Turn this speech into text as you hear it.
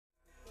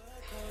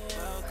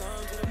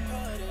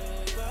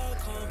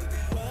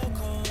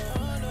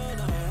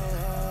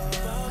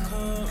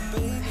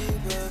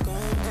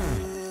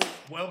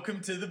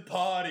Welcome to the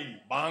party.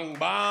 Bang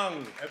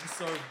bang.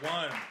 Episode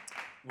 1.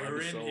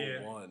 We're in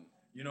here. 1.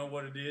 You know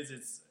what it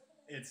is?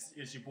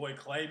 It's your boy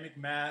Clay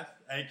McMath,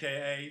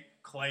 aka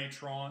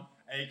Claytron,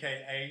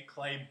 aka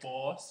Clay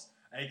Boss,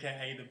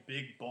 aka the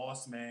Big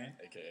Boss Man,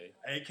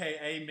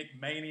 aka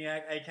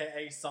McManiac,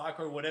 aka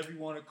Psycho, whatever you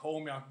want to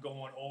call me. I can go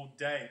on all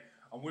day.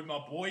 I'm with my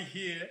boy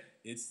here.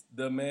 It's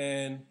the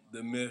man,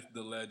 the myth,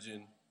 the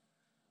legend.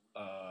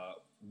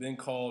 Been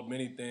called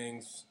many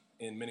things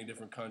in many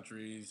different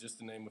countries, just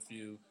to name a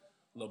few.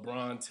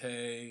 LeBron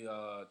Tay,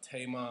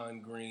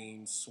 Taymon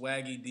Green,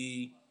 Swaggy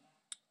D.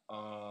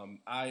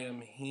 I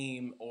am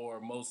Heem, or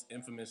most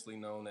infamously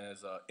known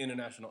as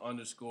International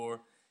 _.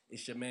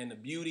 It's your man, the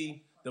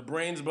beauty, the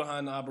brains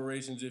behind the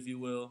operations, if you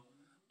will.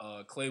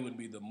 Clay would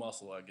be the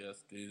muscle, I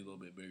guess. He's a little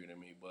bit bigger than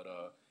me. But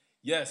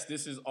yes,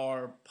 this is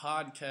our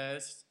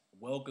podcast.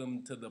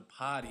 Welcome to the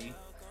potty.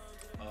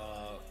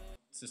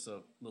 It's just a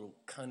little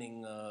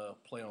cunning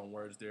play on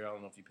words there. I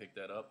don't know if you picked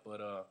that up,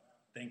 but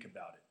Think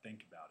about it.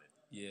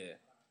 yeah,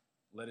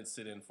 let it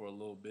sit in for a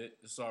little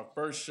bit. This is our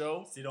first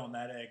show. Sit on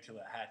that egg till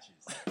it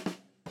hatches.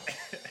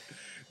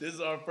 This is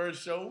our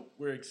first show.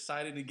 We're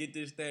excited to get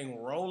this thing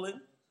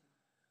rolling.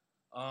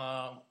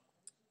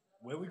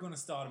 Where are we going to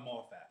start them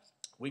off at?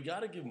 We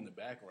gotta give them the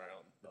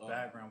background.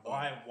 Background.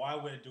 Why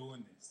we're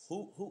doing this?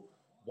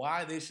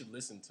 Why they should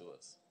listen to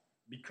us?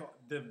 Because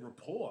the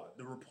rapport,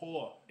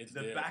 It's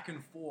the there. back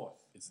and forth.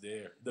 It's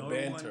there. The No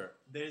banter. one-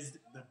 there's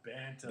the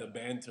banter. The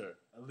banter.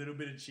 A little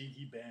bit of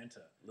cheeky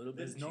banter. A little bit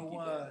There's of no cheeky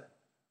banter.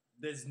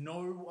 there's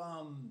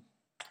no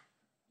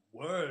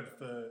word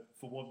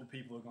for what the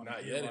people are going to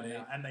Not hear yet, right it now,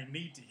 ain't. and they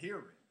need to hear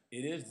it.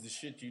 It is the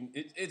shit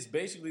it's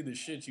basically the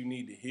shit you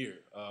need to hear.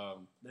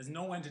 There's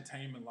no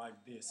entertainment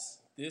like this.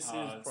 This is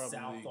probably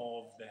south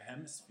of the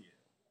hemisphere.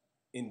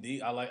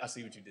 Indeed. I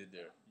see what you did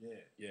there. Yeah.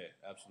 Yeah,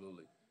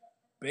 absolutely.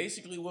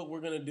 Basically, what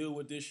we're gonna do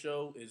with this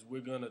show is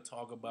we're gonna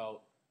talk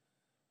about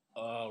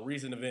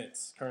recent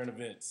events, current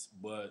events,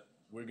 but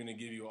we're gonna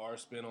give you our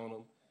spin on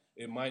them.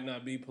 It might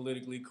not be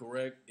politically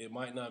correct. It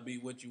might not be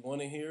what you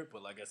want to hear,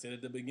 but like I said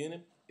at the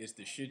beginning, it's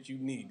the shit you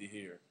need to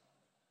hear.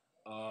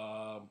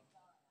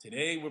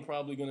 Today, we're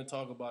probably gonna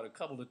talk about a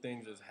couple of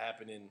things that's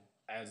happening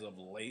as of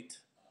late.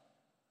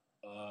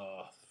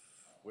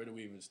 Where do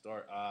we even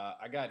start?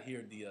 I got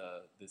here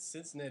the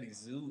Cincinnati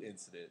Zoo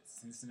incident.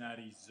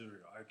 Cincinnati Zoo.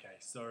 Okay,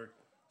 so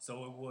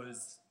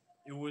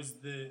it was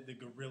the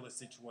gorilla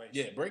situation.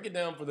 Yeah, break it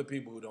down for the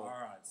people who don't. All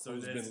right, so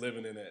who's there's been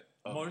living in it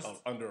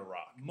under a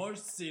rock.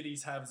 Most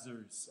cities have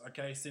zoos.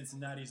 Okay,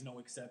 Cincinnati's no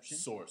exception.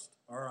 Sourced.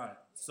 All right,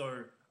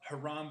 so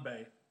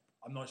Harambe.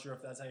 I'm not sure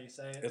if that's how you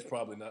say it. It's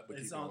probably not, but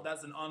It's keep going.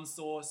 that's an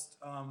unsourced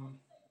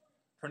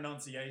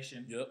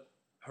pronunciation. Yep.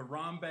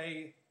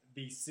 Harambe,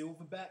 the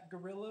silverback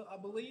gorilla, I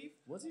believe.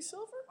 Was he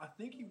silver? I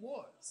think he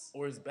was.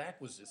 Or his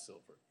back was just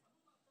silver?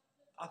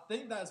 I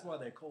think that's why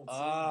they're called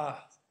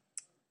Ah.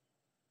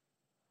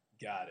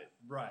 Got it.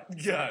 Right.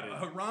 Got it.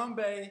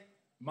 Harambe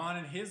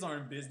minding his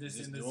own business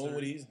Just in the doing zoo.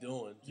 what he's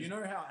doing. Do you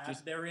know how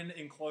just- they're in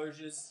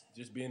enclosures,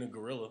 Just being a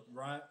gorilla.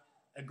 right?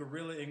 A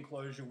gorilla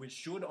enclosure, which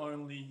should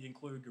only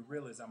include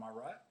gorillas, am I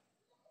right?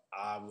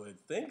 I would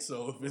think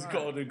so if it's Right,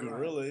 called a right.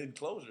 gorilla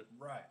enclosure.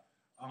 Right.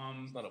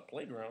 It's not a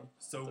playground.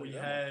 So Tell we you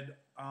that had,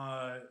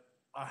 I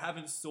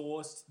haven't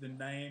sourced the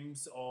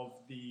names of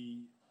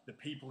the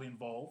people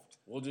involved,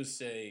 We'll just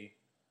say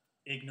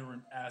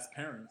ignorant ass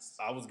parents.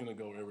 I was gonna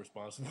go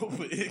irresponsible,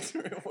 but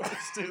ignorant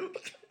ones too.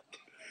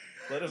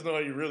 Let us know how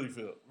you really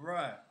feel.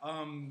 Right.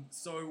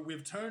 So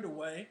we've turned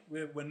away.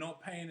 We're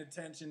not paying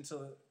attention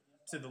to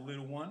the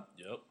little one.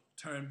 Yep.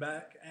 Turn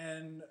back,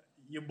 and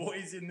your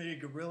boy's in the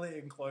gorilla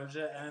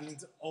enclosure,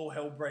 and all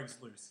hell breaks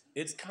loose.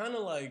 It's kind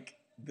of like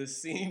the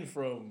scene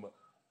from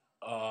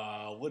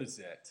what is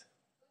that?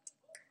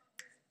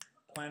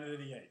 Planet of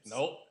the Apes.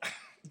 Nope.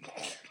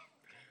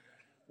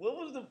 What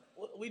was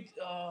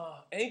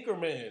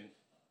Anchorman,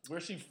 where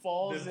she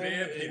falls The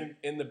bear pit.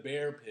 in the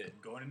bear pit?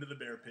 Going into the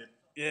bear pit.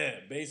 Yeah,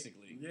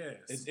 basically. Yes.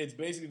 It's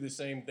basically the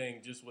same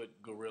thing, just with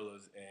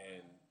gorillas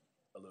and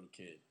a little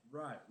kid.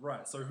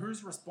 Right. So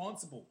who's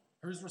responsible?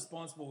 Who's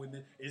responsible in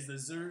the? Is the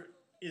zoo?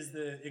 Is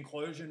the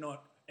enclosure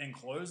not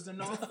enclosed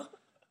enough?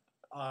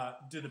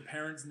 Do the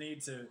parents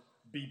need to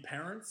be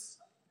parents?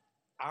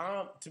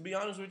 To be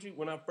honest with you,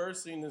 when I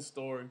first seen this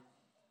story,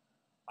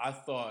 I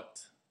thought,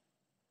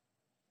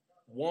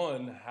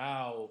 one,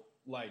 how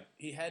like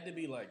he had to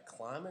be like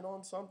climbing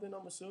on something.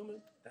 I'm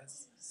assuming.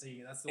 That's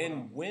the one.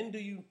 And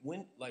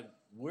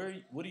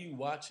what are you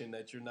watching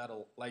that you're not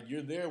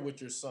you're there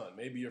with your son,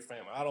 maybe your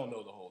family? I don't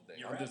know the whole thing.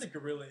 You're at the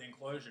gorilla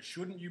enclosure.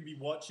 Shouldn't you be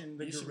watching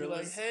the You should be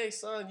gorillas? like, hey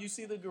son, you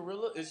see the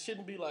gorilla? It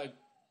shouldn't be like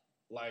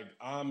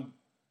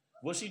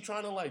was she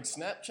trying to like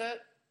Snapchat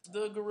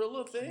the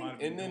gorilla thing Might have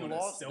been and then doing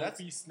lost? a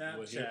selfie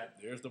Snapchat.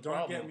 There's the Don't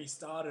problem. get me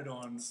started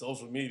on.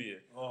 Social media.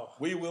 Oh,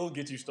 We will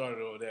get you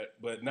started on that,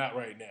 but not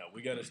right now.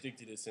 We got to stick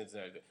to this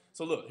Cincinnati.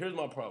 So look, here's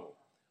my problem.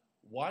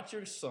 Watch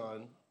your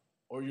son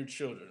or your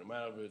children, no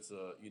matter if it's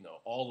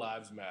all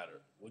lives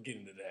matter. We'll get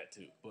into that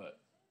too. But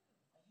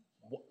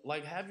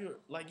Like,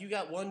 you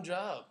got one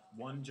job.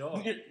 One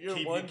job. Your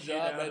Keep one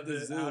job at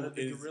the zoo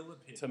is gorilla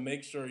pit. to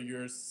make sure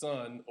your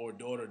son or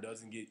daughter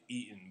doesn't get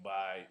eaten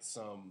by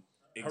some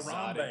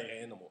exotic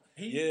animal.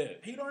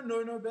 He don't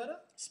know no better.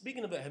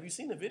 Speaking of that, have you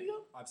seen the video?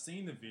 I've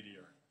seen the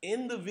video.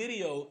 In the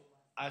video,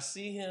 I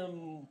see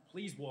him.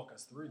 Please walk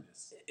us through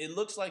this. It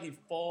looks like he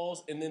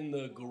falls, and then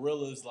the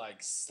gorilla's like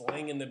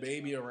slinging the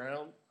baby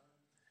around.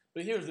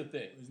 But here's the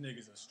thing: these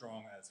niggas are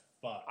strong as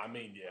fuck. I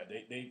mean, yeah,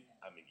 yeah.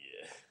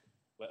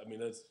 But I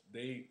mean,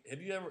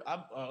 have you ever?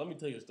 Let me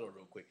tell you a story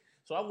real quick.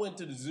 So I went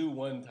to the zoo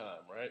one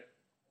time, right?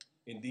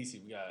 In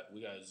DC, we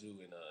got a zoo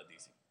in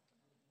DC.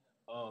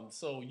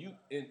 So you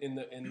in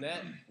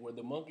that where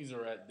the monkeys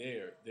are at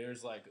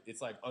there's like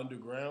it's like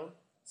underground,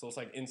 so it's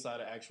like inside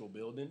an actual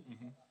building.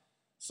 Mm-hmm.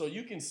 So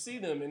you can see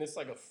them, and it's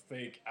like a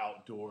fake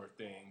outdoor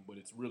thing, but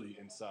it's really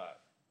inside.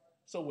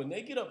 So when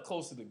they get up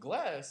close to the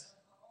glass,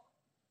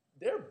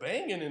 they're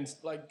banging and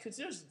like, cause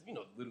there's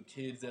little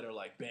kids that are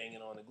like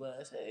banging on the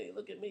glass. Hey,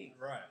 look at me.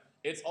 Right.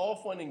 It's all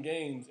fun and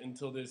games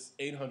until this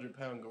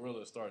 800-pound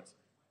gorilla starts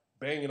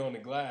banging on the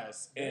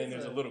glass, and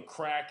there's a little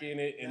crack in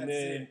it, and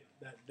then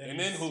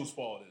whose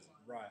fault is it?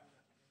 Right.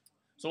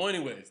 So,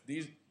 anyways,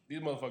 these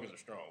motherfuckers are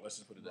strong. Let's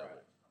just put it that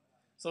way.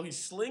 So he's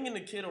slinging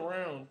the kid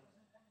around,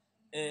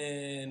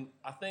 and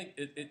I think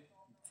it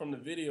from the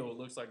video it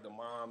looks like the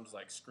mom's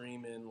like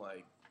screaming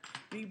like,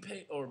 be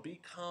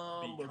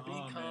calm.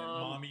 Man.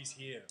 Mommy's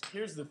here.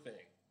 Here's the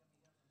thing.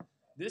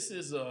 This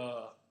is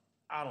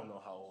I don't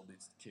know how old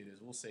this kid is.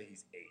 We'll say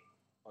he's 8,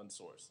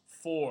 unsourced.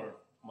 4,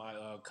 my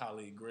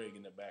colleague Greg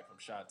in the back from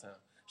Chi-Town.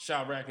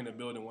 Chirac in the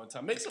building one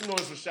time. Make some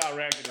noise for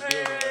Chirac in the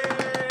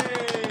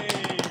building.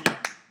 Hey!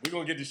 We're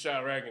going to get to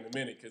Chirac in a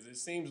minute because it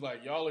seems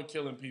like y'all are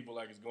killing people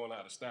like it's going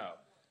out of style.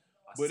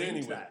 But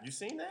anyway, you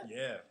seen that?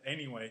 Yeah.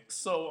 Anyway.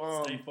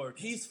 So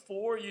he's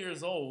 4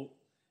 years old,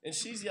 and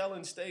she's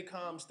yelling, stay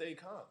calm, stay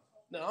calm.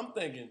 Now, I'm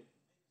thinking,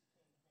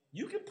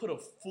 you can put a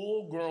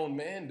full-grown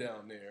man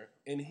down there,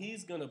 and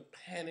he's going to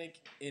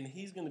panic, and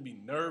he's going to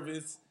be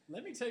nervous.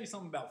 Let me tell you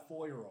something about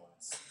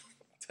 4-year-olds.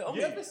 Tell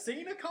me. You ever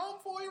seen a calm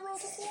 4-year-old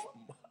before?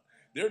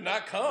 They're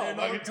not calm,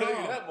 I can tell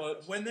you that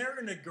much. When they're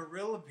in a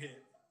gorilla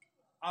pit,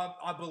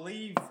 I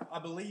believe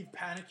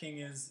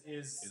panicking is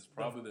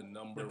probably the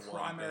number one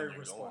primary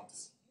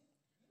response.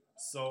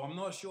 So I'm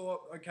not sure.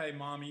 Okay,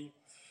 mommy.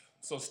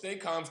 So stay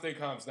calm is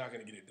not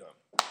going to get it done.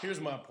 Here's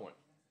my point.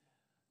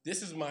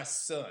 This is my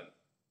son.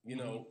 You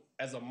know,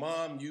 as a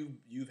mom,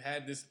 you've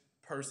had this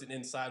person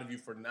inside of you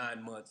for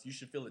 9 months. You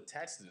should feel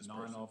attached to this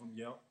person. 9 of them,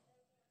 yep.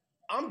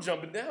 I'm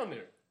jumping down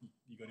there.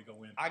 You got to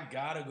go in. I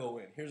got to go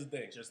in. Here's the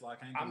thing. Just like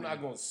I'm not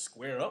going to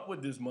square up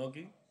with this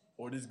monkey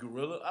or this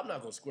gorilla. I'm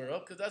not going to square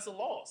up because that's a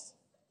loss.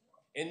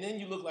 And then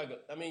you look like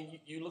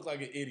you look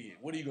like an idiot.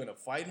 What are you going to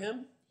fight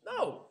him?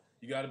 No.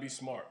 You got to be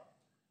smart.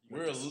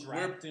 We're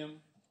distract him.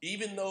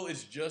 Even though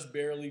it's just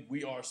barely,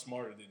 we are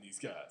smarter than these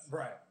guys.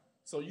 Right.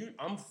 So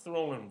I'm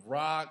throwing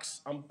rocks.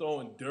 I'm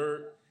throwing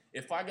dirt.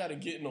 If I got to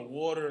get in the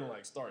water and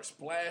like start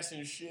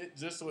splashing shit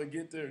just so it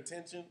get their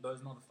attention. Those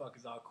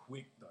motherfuckers are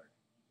quick though.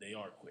 They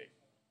are quick.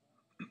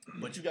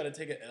 But you got to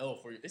take an L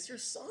for it's your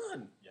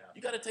son. Yeah.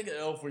 You got to take an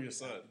L for your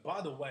son.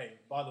 By the way.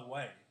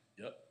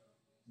 Yep.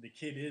 The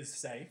kid is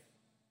safe.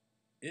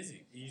 Is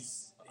he?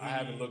 I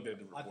haven't looked at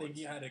the reports. I think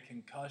he had a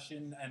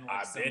concussion and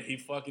I bet he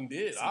fucking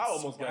did. I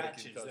almost got a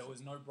concussion. There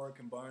was no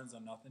broken bones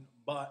or nothing.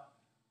 But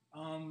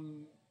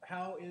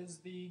how is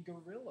the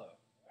gorilla?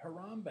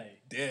 Harambe.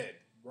 Dead.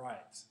 Right.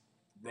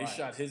 They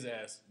shot his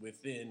ass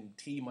within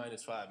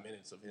T-5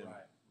 minutes of him.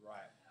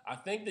 Right. I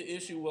think the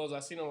issue was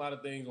I've seen a lot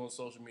of things on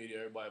social media.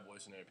 Everybody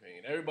voicing their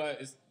opinion.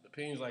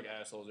 Opinions like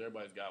assholes.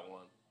 Everybody's got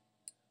one.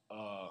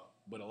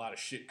 But a lot of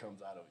shit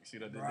comes out of it. You see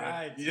what I did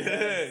right.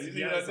 there? Yeah. You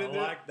see what I did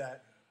there? I like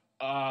that.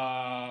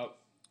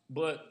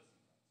 But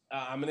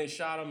they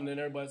shot him, and then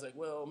everybody's like,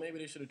 well, maybe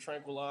they should have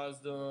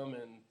tranquilized them,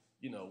 and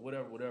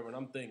whatever. And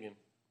I'm thinking,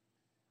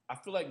 I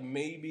feel like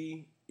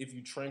maybe if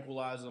you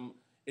tranquilize them,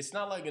 it's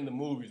not like in the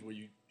movies where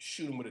you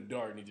shoot him with a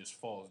dart and he just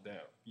falls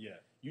down. Yeah.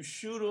 You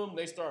shoot them,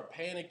 they start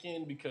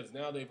panicking because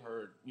now they've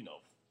heard,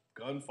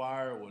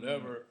 gunfire or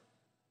whatever,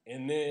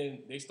 and then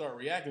they start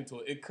reacting to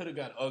it. It could have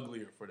got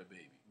uglier for the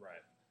baby.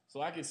 Right. So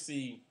I can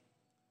see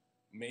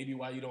maybe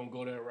why you don't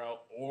go that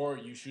route, or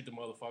you shoot the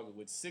motherfucker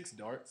with 6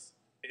 darts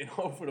and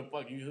hope for the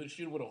fuck. You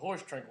shoot him with a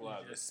horse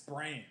tranquilizer. Just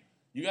spraying.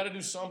 You got to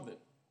do something.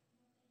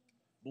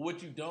 But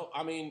what you don't,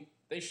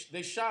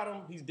 they shot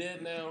him. He's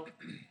dead now.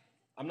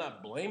 I'm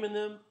not blaming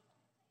them.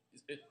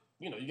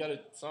 You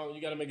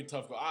got to make a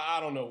tough call. I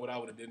don't know what I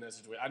would have did in that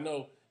situation. I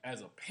know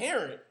as a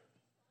parent,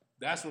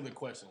 that's where the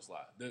questions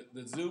lie.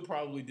 The zoo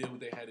probably did what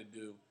they had to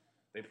do.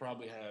 They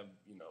probably have,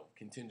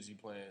 contingency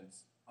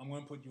plans. I'm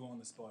going to put you on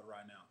the spot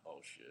right now.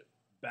 Oh, shit.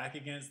 Back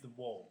against the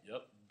wall.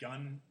 Yep.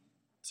 Gun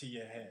to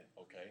your head.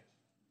 Okay.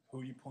 Who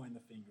are you pointing the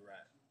finger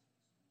at?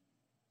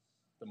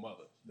 The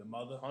mother. The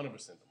mother? 100% the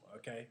mother.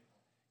 Okay.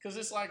 Because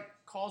it's like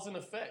cause and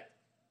effect.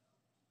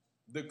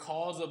 The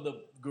cause of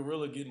the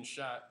gorilla getting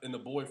shot and the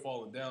boy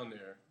falling down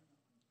there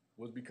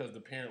was because the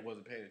parent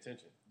wasn't paying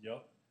attention.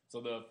 Yep. So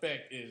the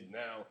effect is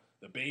now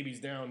the baby's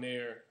down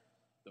there,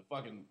 the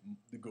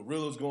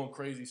gorilla's going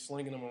crazy,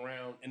 slinging them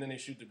around, and then they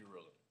shoot the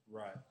gorilla.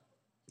 Right.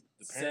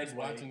 The parents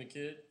watching the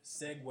kid.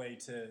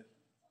 Segue to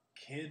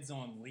kids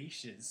on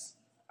leashes.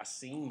 I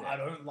seen that. I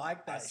don't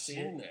like that shit.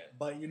 Seen that.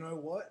 But you know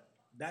what?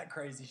 That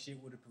crazy shit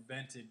would have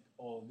prevented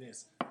all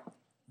this.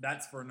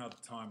 That's for another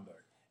time, though.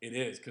 It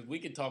is, because we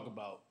could talk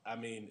about, I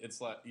mean, it's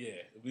like,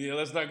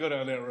 let's not go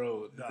down that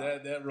road. No.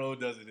 That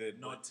road doesn't end.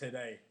 Not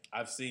today.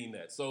 I've seen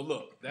that. So,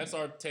 look, that's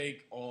our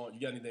take on,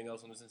 you got anything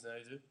else on the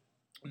Cincinnati shit?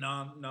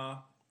 No.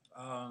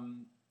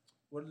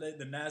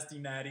 The Nasty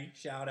Natty.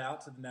 Shout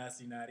out to the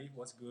Nasty Natty.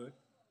 What's good?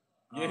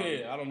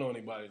 Yeah, I don't know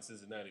anybody in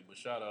Cincinnati, but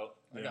shout out.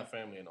 I got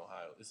family in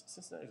Ohio.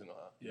 Cincinnati's in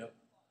Ohio. Yep.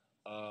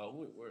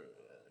 We're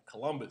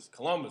Columbus.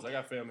 I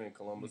got family in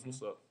Columbus.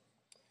 What's up?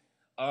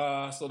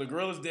 So the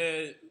gorilla's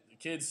dead. The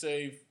kid's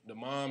safe. The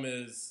mom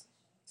is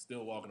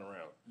still walking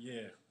around.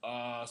 Yeah.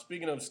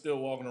 Speaking of still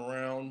walking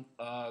around,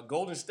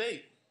 Golden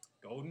State.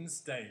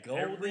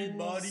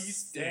 Everybody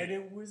said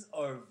it was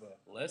over.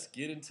 Let's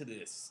get into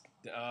this.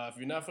 If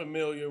you're not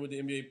familiar with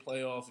the NBA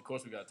playoffs, of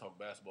course we got to talk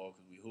basketball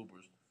because we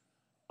hoopers.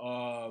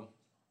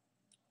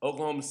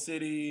 Oklahoma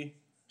City.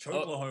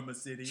 Choklahoma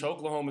City.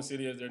 Choklahoma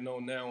City, as they're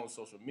known now on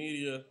social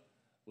media,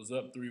 was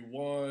up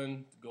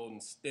 3-1 to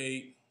Golden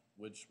State,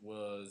 which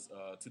was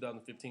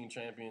 2015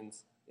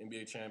 champions,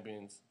 NBA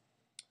champions.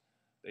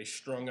 They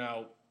strung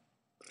out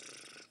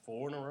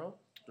 4 in a row?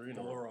 3 in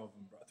a row? 4 of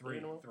them, bro. 3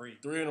 in a row?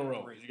 3 in a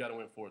row. You got to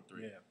win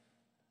 4-3. Yeah.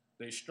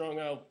 They strung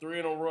out 3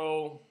 in a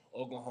row.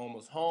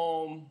 Oklahoma's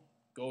home.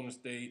 Golden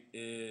State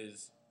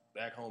is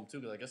back home,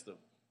 too, because I guess the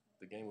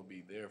game would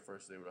be their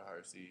first day with a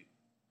higher seed.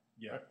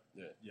 Yeah. Right?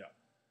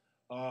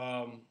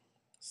 Yeah.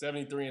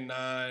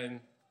 73-9.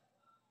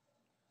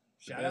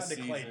 Shout out to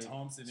Klay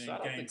Thompson in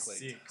Game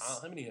 6.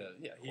 How many he had?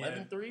 Yeah,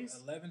 11 threes?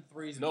 11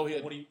 threes and no, he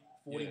had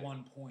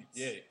 41 points.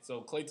 Yeah,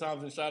 so Klay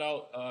Thompson, shout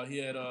out. He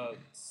had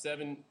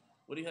 70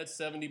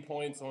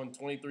 points on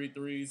 23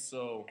 threes.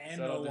 So and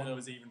no one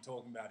was even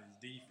talking about his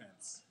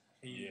defense.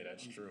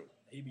 That's true.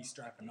 He'd be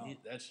strapping up.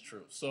 That's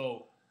true.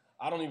 So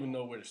I don't even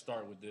know where to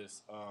start with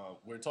this.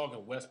 We're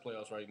talking West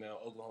playoffs right now.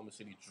 Oklahoma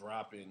City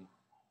dropping.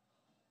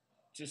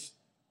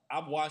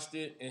 I've watched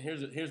it, and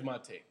here's my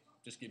take.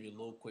 Just give you a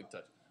little quick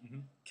touch. Mm-hmm.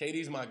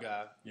 KD's my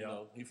guy. You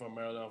know, he's from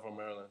Maryland. I'm from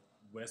Maryland.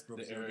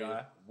 Westbrook's your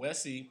guy.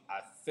 Wessie, I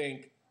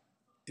think,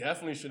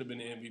 definitely should have been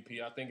the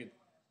MVP. I think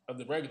of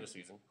the regular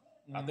season.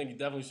 Mm-hmm. I think he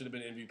definitely should have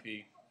been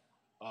MVP.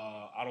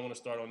 I don't want to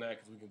start on that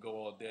because we can go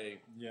all day.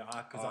 Yeah,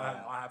 because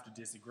I have to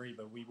disagree,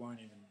 but we won't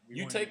even.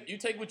 You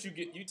take what you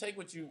get. You take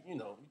what you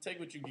take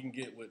what you can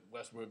get with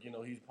Westbrook. You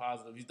know, he's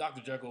positive. He's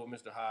Dr. Jekyll and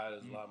Mr. Hyde,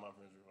 as a lot of my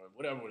friends refer.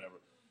 Whatever.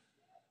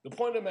 The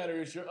point of the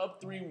matter is, you're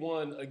up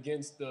 3-1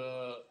 against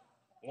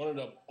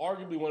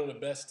arguably one of the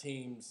best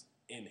teams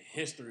in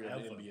history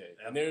of the NBA.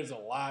 And there's a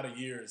lot of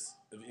years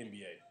of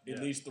NBA, at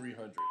least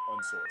 300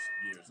 unsourced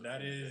years.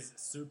 That is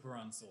super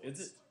unsourced. Is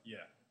it?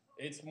 Yeah.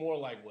 It's more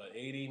like,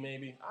 80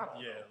 maybe? I don't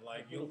know.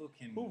 Like you're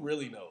looking. Who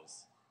really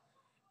knows?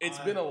 It's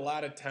been a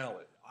lot of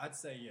talent. I'd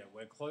say,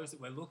 we're close.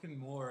 We're looking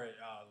more at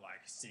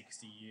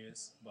 60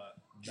 years. But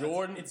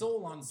Jordan, it's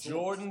all unsourced.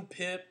 Jordan,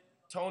 Pip,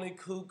 Tony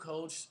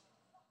Kukoc,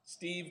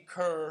 Steve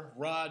Kerr,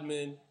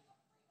 Rodman,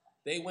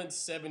 they went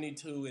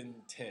 72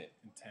 and 10.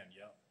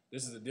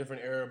 This is a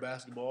different era of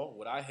basketball.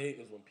 What I hate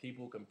is when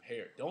people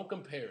compare. Don't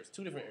compare. It's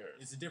two different eras.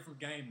 It's a different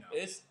game now.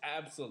 It's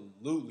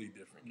absolutely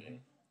different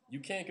game. You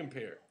can't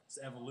compare. It's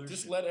evolution.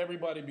 Just let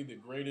everybody be the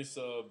greatest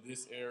of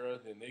this era,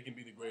 then they can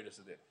be the greatest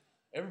of that.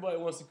 Everybody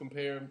wants to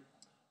compare,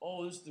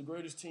 this is the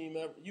greatest team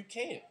ever. You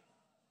can't.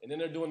 And then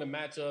they're doing the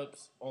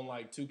matchups on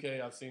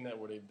 2K. I've seen that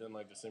where they've done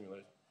the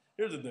simulation.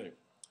 Here's the thing.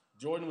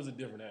 Jordan was a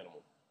different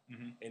animal.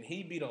 And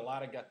he beat a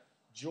lot of guys.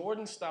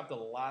 Jordan stopped a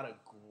lot of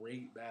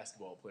great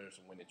basketball players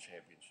from winning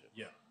championships.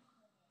 Yeah.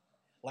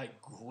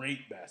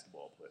 Great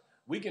basketball players.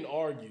 We can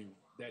argue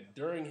that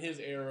during his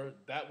era,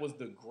 that was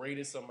the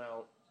greatest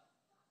amount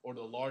or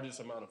the largest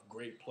amount of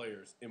great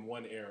players in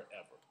one era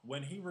ever.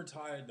 When he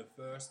retired the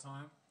first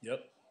time,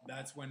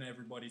 that's when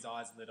everybody's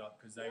eyes lit up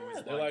because they're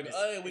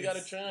hey, we got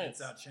a chance.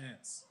 It's our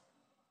chance.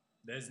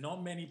 There's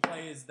not many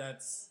players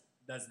that's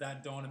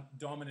that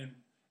dominant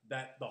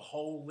that the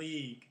whole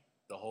league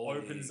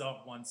opens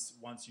up once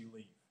you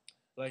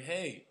leave.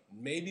 Hey,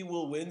 maybe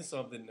we'll win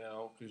something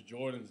now because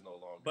Jordan's no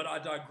longer. But I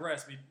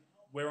digress.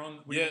 We're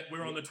on the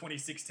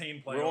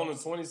 2016 playoffs. We're on the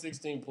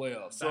 2016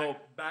 playoffs.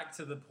 Back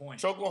to the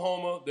point.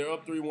 Oklahoma, they're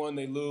up 3-1.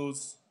 They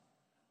lose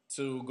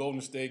to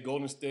Golden State.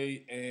 Golden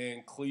State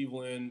and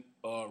Cleveland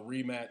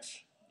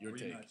rematch. Your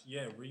take?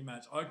 Yeah,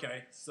 rematch.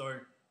 Okay,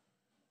 so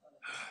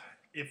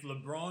if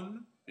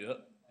LeBron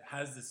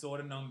has the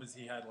sort of numbers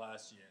he had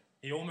last year,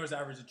 he almost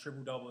averaged a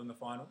triple-double in the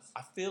finals.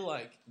 I feel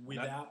like,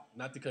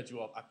 not to cut you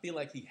off, I feel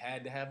like he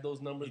had to have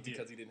those numbers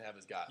because he didn't have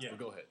his guys. But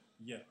go ahead.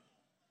 Yeah.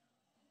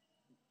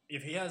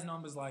 If he has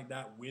numbers like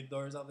that with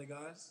those other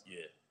guys,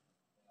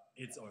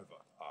 it's over.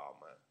 Oh,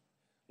 man.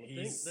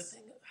 Keep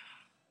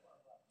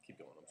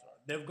going, I'm sorry.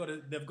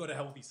 They've got a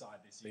healthy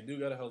side this year. They do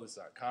got a healthy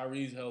side.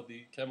 Kyrie's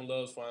healthy. Kevin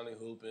Love's finally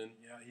hooping.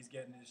 Yeah, he's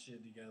getting his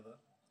shit together.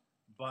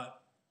 But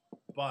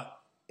But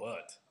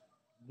But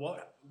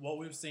what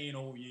we've seen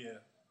all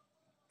year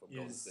from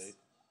Golden is State,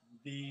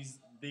 these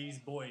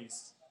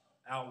boys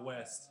out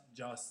west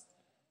just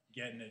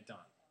getting it done.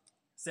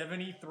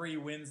 73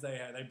 wins they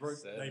had. They broke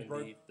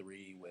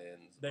 73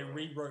 wins. They bro.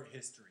 rewrote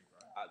history, bro.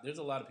 There's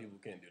a lot of people who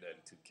can't do that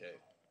in 2K.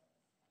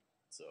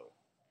 So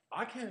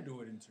I can't do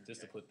it in 2K.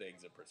 just to put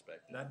things in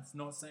perspective. That's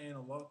not saying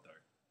a lot though.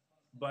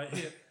 But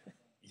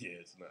yeah,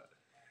 it's not.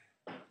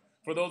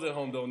 For those at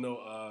home don't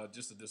know,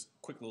 just a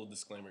quick little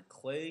disclaimer: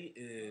 Clay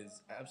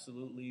is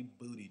absolutely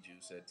booty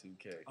juice at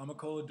 2K. I'm a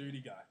Call of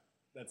Duty guy.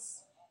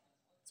 That's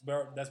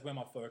where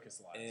my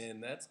focus lies.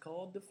 And that's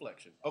called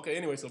deflection. Okay,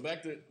 anyway, so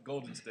back to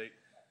Golden State.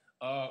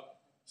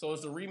 So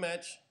it's a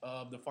rematch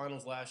of the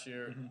finals last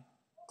year. Mm-hmm.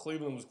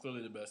 Cleveland was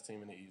clearly the best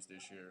team in the East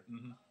this year.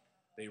 Mm-hmm.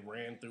 They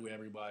ran through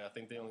everybody. I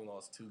think they only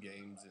lost 2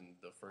 games in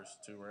the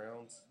first 3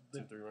 rounds,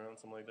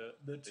 something like that.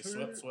 They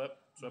swept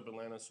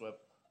Atlanta, swept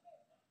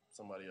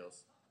somebody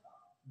else.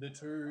 The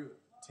 2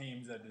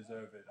 teams that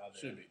deserve it are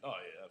there. Should be. Oh,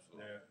 yeah,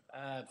 absolutely.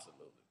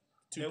 Absolutely.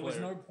 There was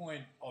no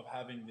point of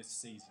having this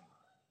season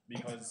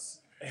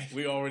because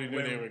we already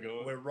knew they were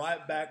going. We're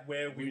right back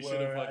where we were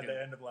at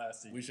the end of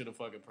last season. We should have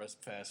fucking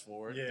pressed fast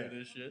forward through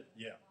this shit.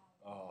 Yeah.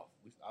 Oh,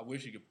 I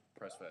wish you could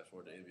press fast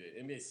forward to NBA.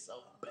 NBA is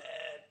so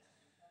bad.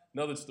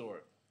 Another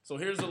story. So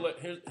these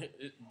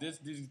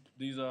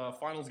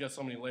finals got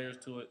so many layers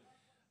to it.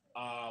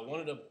 One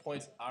of the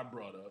points I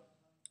brought up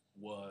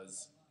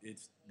was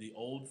it's the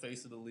old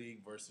face of the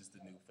league versus the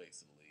new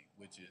face of the league,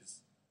 which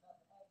is,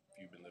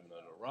 if you've been living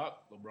under a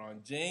rock,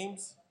 LeBron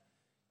James,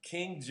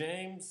 King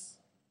James,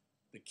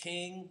 the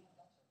King,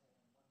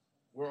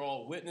 we're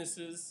all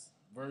witnesses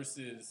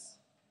versus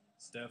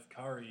Steph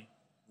Curry.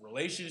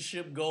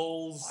 Relationship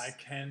goals. I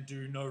can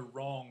do no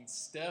wrong.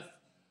 Steph,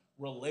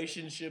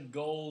 relationship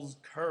goals,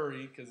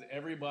 Curry, because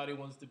everybody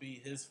wants to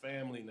be his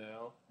family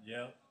now.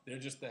 Yep. They're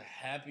just the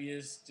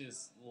happiest,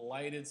 just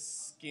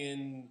lightest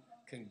skin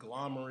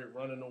conglomerate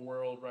running the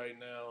world right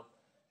now.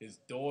 His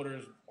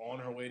daughter's on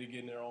her way to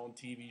getting their own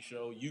TV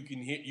show.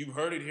 You've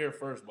heard it here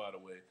first, by the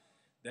way.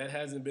 That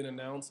hasn't been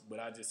announced, but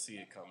I just see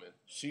it coming.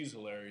 She's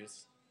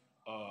hilarious.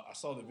 I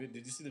saw the video.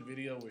 Did you see the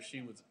video where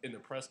she was in the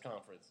press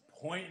conference?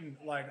 Pointing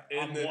like,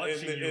 I'm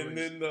watching you. And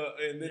then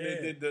they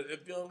did the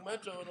If Young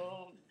Metro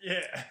don't.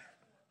 Yeah.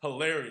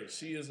 Hilarious.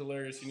 She is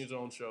hilarious. She needs her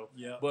own show.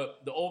 Yeah.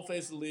 But the old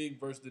face of the league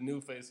versus the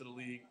new face of the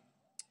league.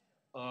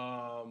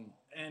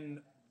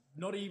 And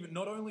not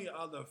only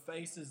are the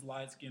faces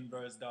light skin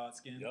versus dark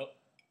skin. Yep.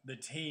 The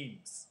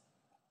teams,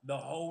 the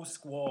whole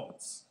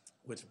squads.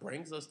 Which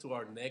brings us to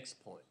our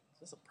next point.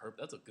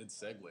 That's a good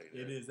segue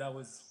there. It is.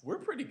 We're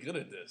pretty good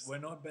at this. We're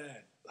not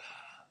bad.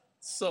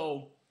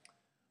 So,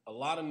 a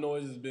lot of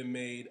noise has been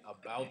made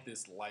about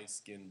this light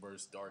skin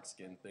versus dark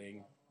skin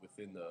thing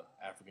within the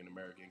African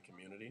American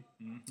community.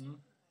 Mm-hmm.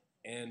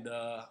 And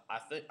I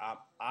think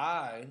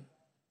I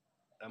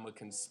am a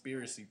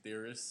conspiracy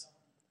theorist.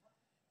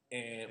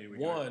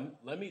 And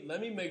let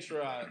me make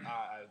sure I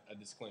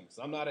disclaim this.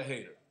 I'm not a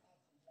hater.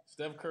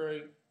 Steph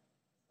Curry,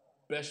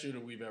 best shooter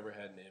we've ever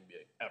had in the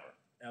NBA, ever.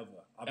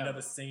 I've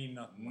never seen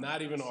nothing.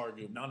 Not even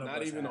arguable.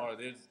 Not even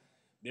arguable.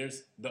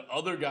 There's the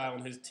other guy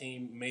on his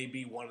team may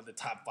be one of the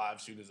top 5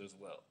 shooters as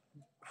well.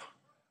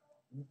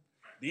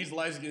 These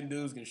light-skinned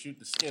dudes can shoot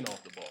the skin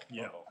off the ball.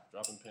 Yeah.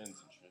 Dropping pins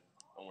and shit.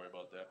 Don't worry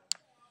about that.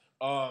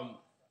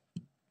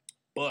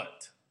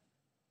 But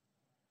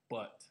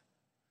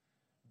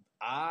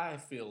I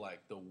feel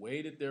like the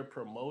way that they're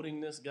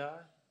promoting this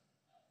guy,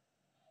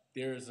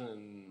 there's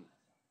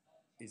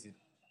is it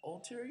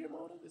ulterior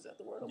motive? Is that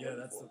the word? Yeah,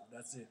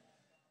 that's it.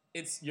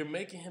 You're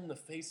making him the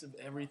face of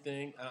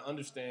everything. I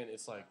understand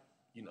it's like,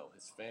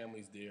 his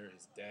family's there.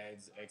 His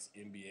dad's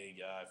ex-NBA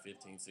guy,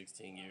 15,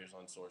 16 years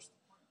unsourced.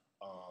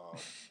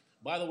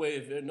 By the way,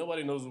 if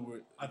nobody knows what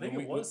we're... I think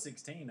it was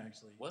 16,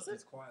 actually. Was it?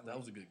 It's quite that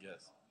was a good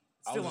guess.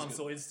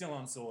 It's still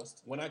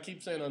unsourced. When I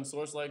keep saying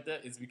unsourced like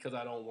that, it's because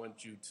I don't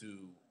want you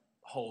to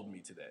hold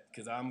me to that.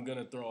 Because I'm going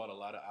to throw out a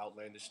lot of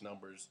outlandish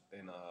numbers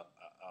and a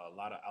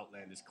lot of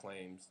outlandish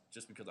claims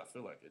just because I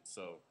feel like it.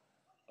 So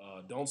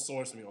don't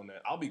source me on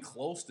that. I'll be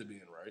close to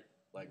being right.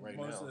 Like right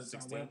now,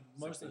 16.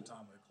 Most of the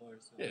time we're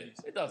close. Yeah,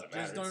 it doesn't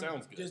matter. It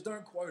sounds good. Just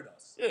don't quote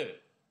us. Yeah.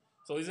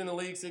 So he's in the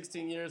league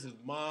 16 years. His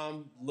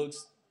mom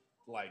looks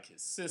like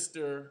his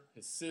sister.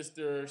 His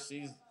sister,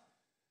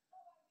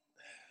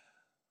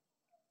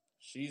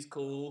 she's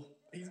cool.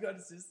 He's got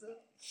a sister?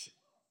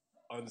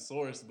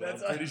 Unsourced, but I'm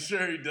pretty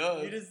sure he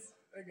does.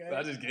 Okay.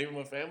 I just gave him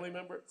a family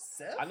member.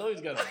 Seth? I know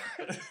he's got a...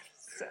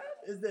 Seth?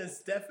 Is there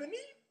Stephanie?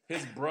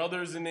 His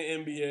brother's in the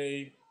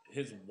NBA.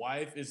 His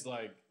wife is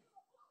like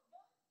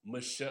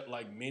Michelle,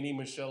 like mini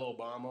Michelle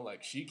Obama.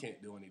 Like, she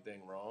can't do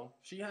anything wrong.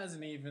 She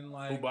hasn't even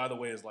like... Who, by the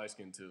way, is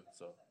light-skinned too,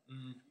 so...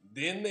 Mm.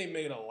 Then they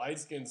made a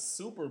light-skinned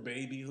super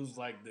baby who's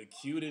like the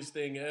cutest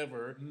thing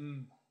ever.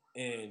 Mm.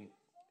 And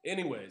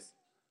anyways,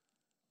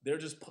 they're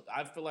just...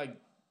 I feel like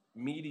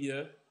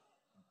media...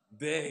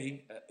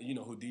 They,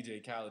 who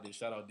DJ Khaled is.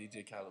 Shout out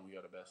DJ Khaled. We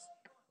are the best.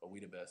 Or we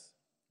the best.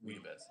 We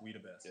the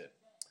best.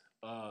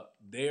 Yeah.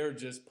 They're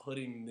just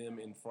putting them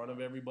in front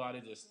of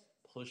everybody, just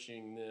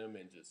pushing them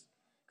and just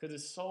because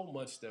there's so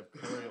much Steph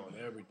Curry on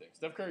everything.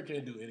 Steph Curry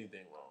can't do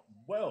anything wrong.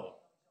 Well,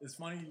 it's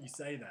funny you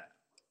say that.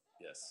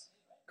 Yes.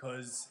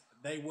 Because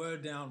they were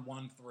down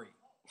 1-3,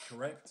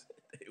 correct?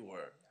 They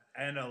were.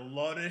 And a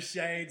lot of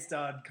shade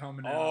started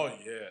coming out. Oh,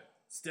 yeah.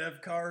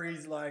 Steph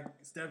Curry's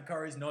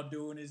not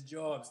doing his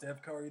job.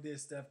 Steph Curry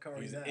this, Steph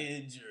Curry that. He's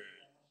injured.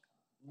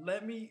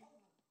 Let me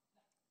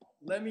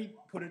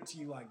put it to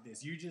you like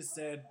this. You just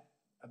said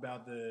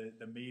about the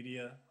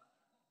media,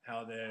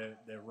 how they're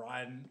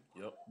riding.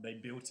 Yep. They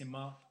built him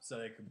up so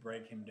they could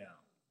break him down.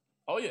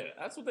 Oh, yeah.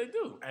 That's what they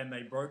do. And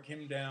they broke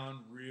him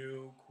down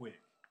real quick.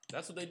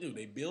 That's what they do.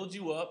 They build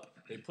you up.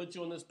 They put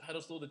you on this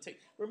pedestal to take.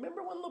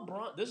 Remember when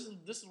LeBron? This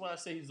is why I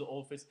say he's the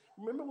old face.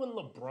 Remember when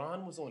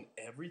LeBron was on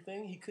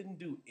everything? He couldn't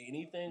do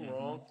anything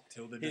wrong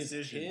till the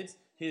decision.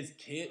 His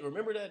kid.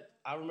 Remember that?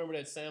 I remember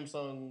that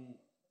Samsung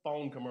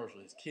phone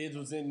commercial. His kids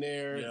was in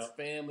there. His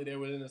family. They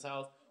were in his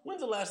house. When's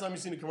the last time you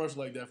seen a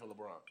commercial like that for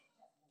LeBron?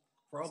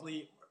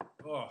 Probably.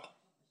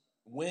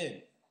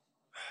 When?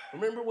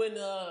 Remember when?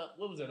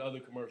 What was that other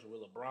commercial where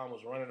LeBron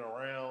was running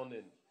around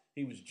and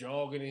he was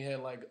jogging. He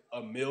had like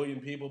 1 million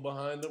people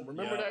behind him.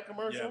 Remember that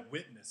commercial? Yeah,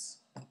 Witness.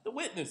 The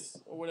Witness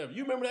or whatever.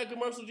 You remember that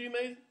commercial, G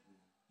Mason?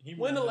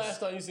 When the last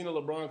time you seen a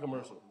LeBron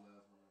commercial?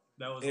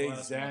 That was the last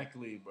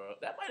exactly, bro.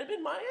 That might have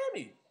been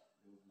Miami.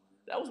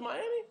 That was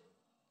Miami.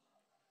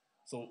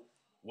 So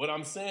what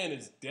I'm saying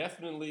is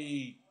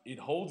definitely it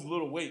holds a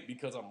little weight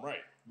because I'm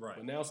right. Right.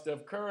 But now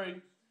Steph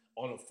Curry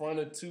on the front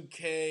of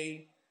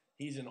 2K.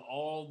 He's in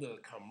all the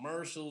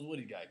commercials. What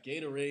he got?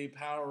 Gatorade,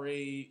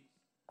 Powerade.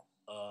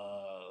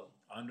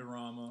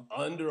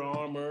 Under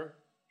Armour.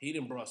 He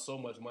done brought so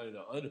much money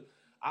to Under.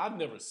 I've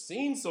never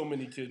seen so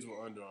many kids with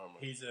Under Armour.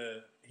 He's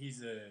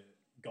a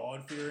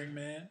God-fearing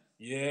man.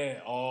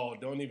 Yeah. Oh,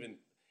 don't even.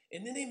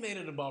 And then they made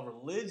it about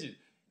religion.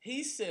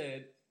 He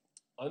said,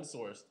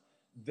 unsourced,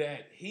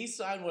 that he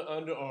signed with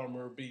Under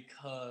Armour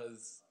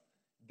because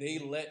they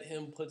let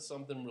him put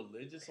something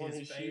religious on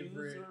his shoes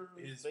or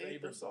his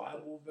favorite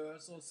Bible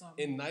verse or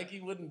something. And Nike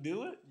wouldn't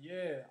do it?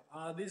 Yeah.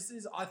 I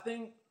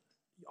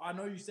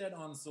know you said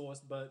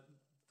unsourced, but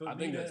I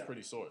think that's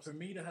pretty sourced. For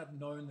me to have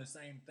known the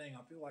same thing,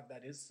 I feel like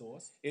that is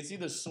sourced. It's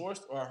either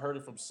sourced or I heard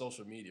it from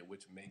social media,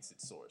 which makes it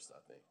sourced,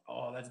 I think.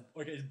 Oh, that's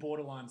okay. It's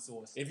borderline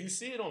sourced. If you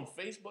see it on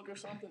Facebook or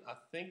something, I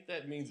think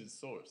that means it's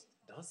sourced.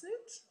 Does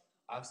it?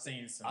 I've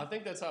seen some. I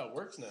think that's how it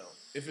works now.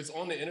 If it's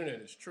on the internet,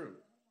 it's true.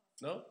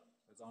 No?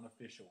 It's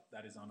unofficial.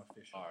 That is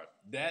unofficial. All right.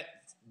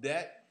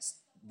 That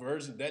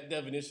version, that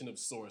definition of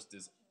sourced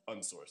is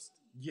unsourced.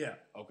 Yeah.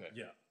 Okay.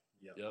 Yeah.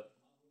 Yep.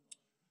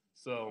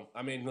 So,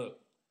 I mean, look.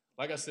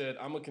 Like I said,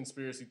 I'm a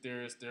conspiracy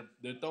theorist.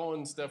 They're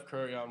throwing Steph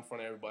Curry out in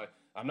front of everybody.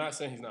 I'm not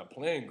saying he's not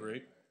playing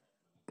great,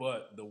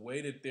 but the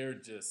way that they're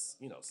just,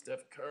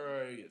 Steph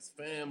Curry, his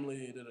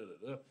family,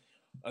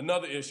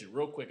 Another issue,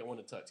 real quick, I want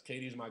to touch.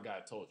 KD's my guy,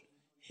 I told you.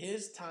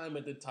 His time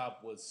at the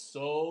top was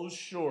so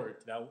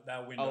short.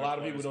 That window a lot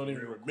of people don't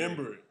even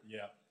remember it.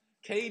 Yeah.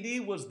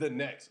 KD was the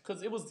next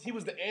because he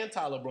was the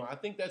anti-LeBron. I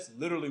think that's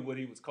literally what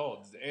he was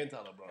called, the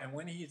anti-LeBron. And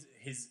when his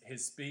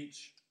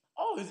speech.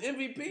 Oh, his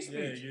MVP speech.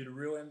 Yeah, you're the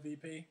real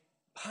MVP.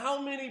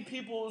 How many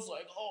people was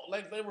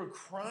like they were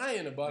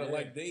crying about it,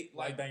 like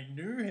they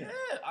knew him.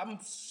 Yeah, I'm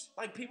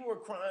like people were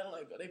crying,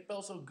 like they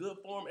felt so good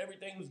for him.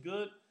 Everything was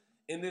good,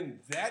 and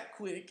then that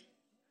quick,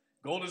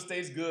 Golden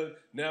State's good.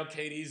 Now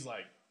KD's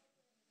like,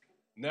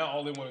 now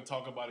all they want to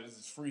talk about is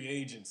his free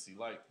agency.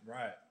 Like,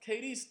 right?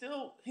 KD's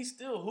he's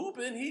still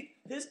hooping.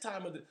 His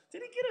time of did he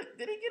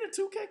get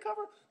a 2K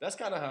cover? That's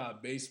kind of how I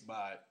base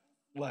by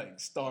like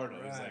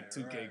starters, like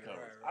 2K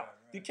covers. Right.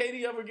 Did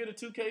KD ever get a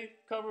 2K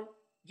cover?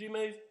 G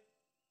Mays?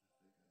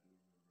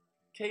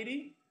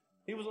 KD?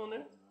 He was on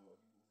there?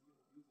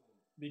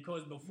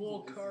 Because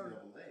before Curry,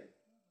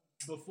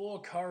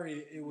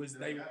 it was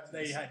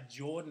they had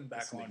Jordan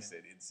back on it.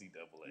 Said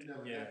NCAA.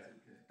 Yeah.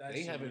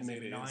 They haven't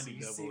made it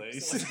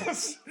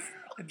NCAA.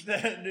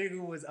 That nigga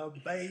was a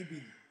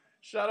baby.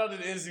 Shout out to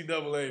the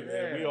NCAA,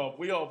 man. Yeah.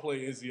 We all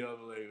play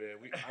NCAA,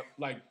 man.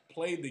 I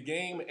played the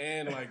game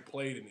and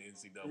played in the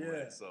NCAA.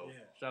 Yeah, so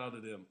shout out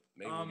to them.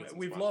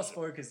 We've lost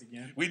focus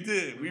again. We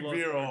did. We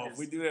veer off.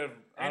 We do have.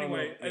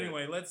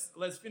 Anyway,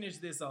 let's finish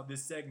this up.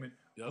 This segment.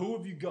 Yep. Who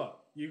have you got?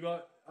 You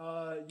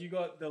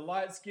got the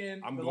light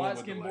skin. I'm the going light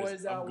with skin the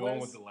boys out I'm going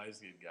west. with the light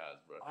skin guys,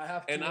 bro. I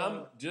have to. And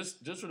I'm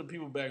just for the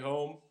people back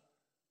home.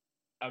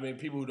 I mean,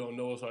 people who don't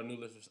know us, our new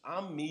listeners.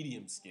 I'm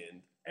medium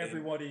skinned.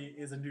 Everybody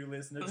is a new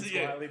listener. This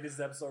is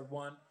episode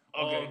 1.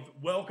 Okay.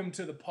 Welcome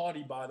to the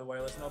party, by the way.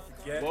 Let's not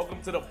forget.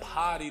 Welcome to the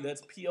potty.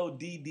 That's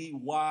PODDY.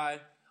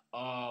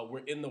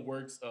 We're in the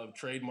works of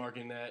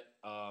trademarking that.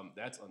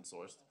 That's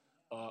unsourced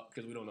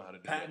because we don't know how to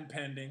do patent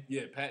pending.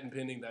 Yeah, patent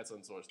pending. That's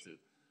unsourced too.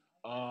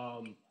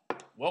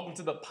 Welcome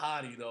to the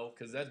potty though,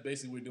 because that's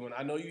basically what we're doing.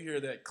 I know you hear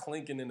that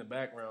clinking in the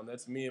background.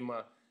 That's me and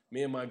my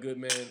Me and my good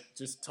man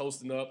just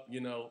toasting up. You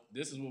know,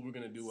 this is what we're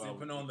gonna do.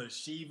 Sipping on the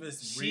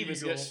Chivas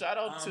Regal. Yeah, shout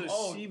out to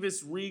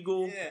Chivas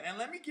Regal. Yeah, and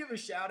let me give a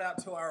shout out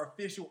to our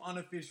official,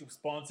 unofficial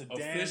sponsor,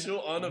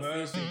 unofficial.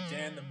 Murphy,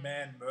 Dan the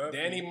Man Murphy.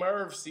 Danny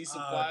Murphs, he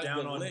supplies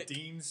down on lick.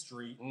 Dean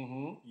Street.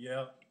 Mm-hmm.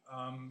 Yep,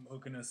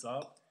 hooking us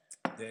up.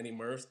 Danny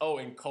Murphs. Oh,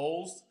 and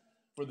Coles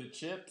for the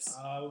chips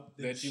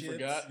that you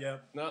forgot.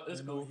 Yep. No, it's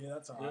cool. Yeah,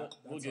 that's all right. Yeah,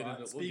 we'll get right.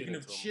 into. Speaking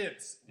of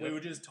chips, we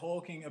were just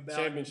talking about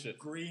championship.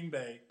 Green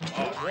Bay.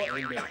 Oh, what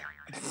Green Bay?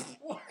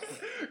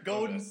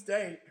 Golden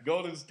State.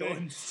 Golden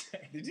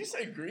State. Did you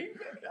say Green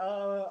Bay? I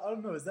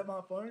don't know. Is that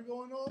my phone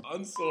going off?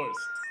 Unsourced.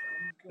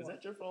 Is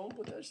that your phone?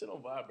 Put that shit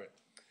on vibrate.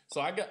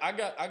 So I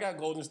got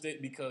Golden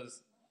State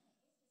because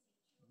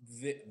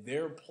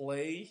their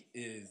play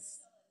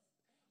is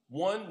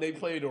one. They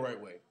play the right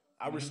way.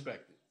 I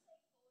respect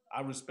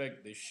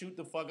it. They shoot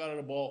the fuck out of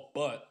the ball,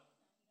 but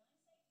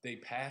they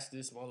pass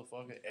this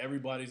motherfucker.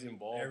 Everybody's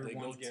involved.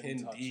 Everyone's they go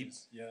 10 touches. deep.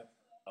 Yeah.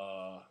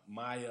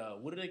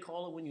 What do they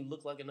call it when you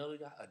look like another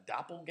guy? A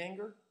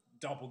doppelganger?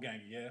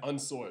 Doppelganger, yeah.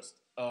 Unsourced.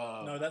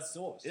 No, that's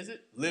sourced. Is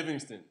it?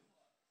 Livingston.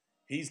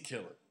 He's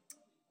killing.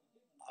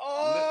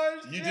 Oh,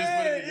 you just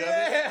put it together?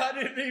 Yeah, I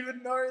didn't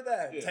even know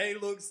that. Yeah. Tay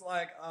looks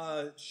like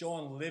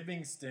Sean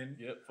Livingston.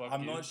 Yep,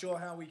 I'm not sure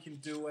how we can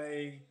do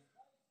a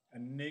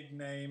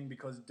nickname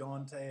because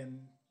Dante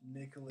and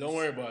Nicholas. Don't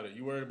worry about it.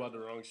 You worried about the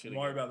wrong shit. Don't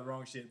worry about the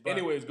wrong shit. But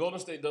anyways, Golden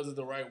State does it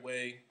the right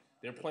way.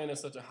 They're playing at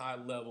such a high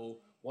level.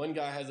 One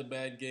guy has a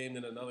bad game,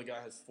 then another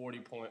guy has 40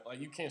 points. Like,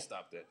 you can't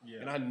stop that.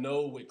 Yeah. And I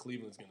know what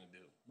Cleveland's going to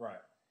do. Right.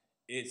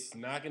 It's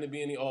not going to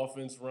be any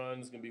offense runs.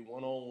 It's going to be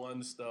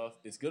one-on-one stuff.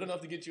 It's good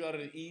enough to get you out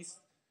of the East,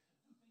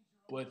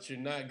 but you're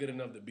not good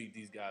enough to beat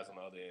these guys on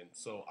the other end.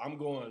 So I'm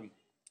going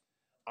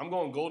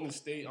Golden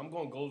State. I'm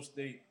going Golden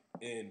State,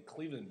 and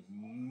Cleveland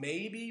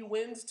maybe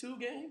wins 2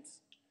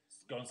 games.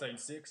 Golden State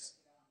 6.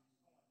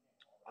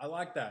 I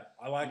like that.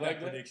 I like that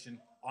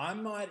prediction. I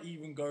might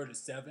even go to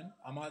 7.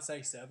 I might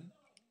say 7.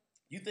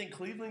 You think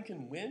Cleveland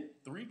can win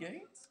 3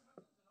 games?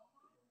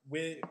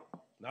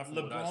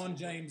 LeBron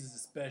James is a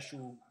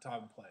special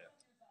type of player.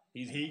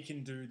 He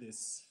can do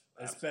this,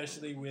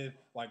 especially with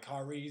like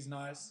Kyrie's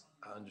nice.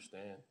 I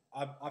understand.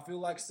 I feel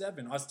like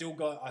 7. I still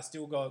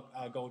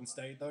got Golden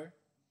State though.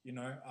 You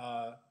know,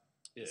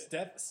 yeah.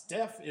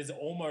 Steph is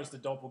almost a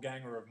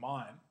doppelganger of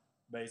mine,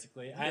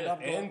 basically.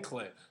 And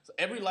Clay. So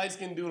every light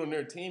skinned dude on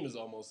their team is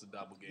almost a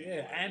doppelganger.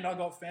 Yeah, and I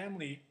got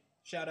family.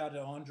 Shout out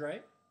to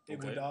Andre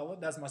Iguodala.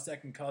 That's my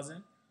second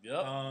cousin.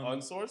 Yep.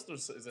 Unsourced or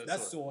is that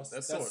that's sourced?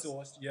 That's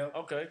sourced. Yep.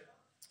 Okay.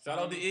 Shout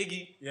out to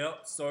Iggy. Yep.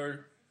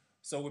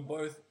 So we're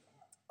both.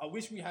 I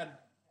wish we had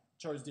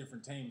chose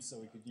different teams so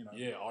we could, you know.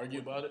 Yeah, argue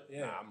about it.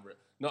 Yeah.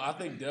 No, I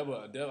think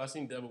Deba. I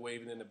seen Deba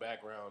waving in the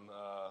background.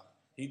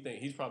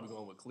 He's probably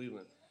going with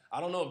Cleveland. I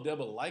don't know if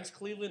Deba likes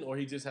Cleveland or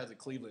he just has a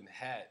Cleveland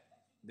hat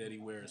that he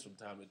wears from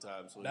time to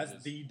time. So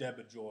that's the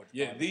Deba George.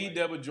 Yeah, the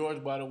Deba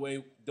George. By the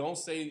way, don't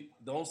say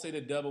the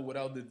Deba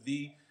without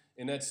the.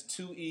 And that's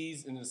 2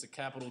 E's and it's a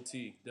capital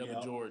T.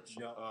 Deba George,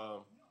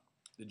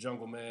 the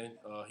Jungle Man.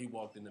 He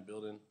walked in the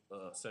building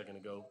a second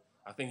ago.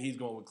 I think he's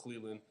going with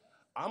Cleveland.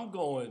 I'm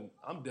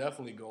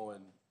definitely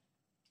going.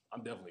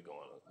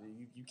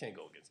 You can't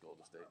go against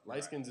Golden State.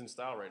 Light skins in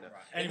style right now.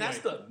 Right. Anyway.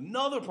 And that's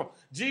another problem.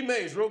 G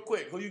Mays, real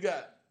quick, who you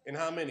got and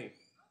how many?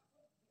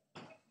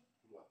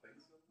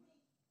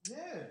 Yeah.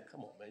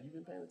 Come on, man. You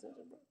been paying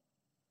attention, bro?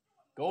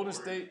 Golden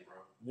State,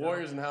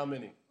 Warriors, and how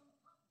many?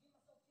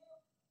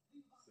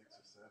 6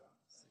 or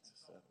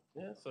 7.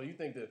 Yeah. So you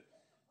think that?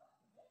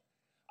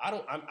 I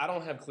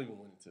don't have Cleveland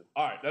winning too.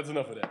 All right, that's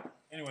enough of that.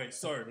 Anyway,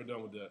 sorry, we're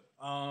done with that.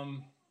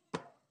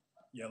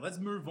 Yeah, let's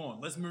move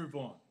on.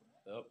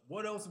 Yep.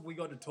 What else have we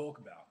got to talk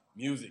about?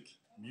 Music.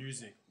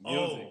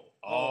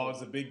 Oh,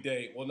 it's a big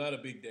day. Well, not a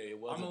big day.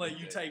 I'm gonna let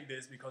you take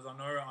this because I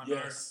know.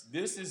 Yes,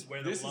 this is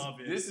where the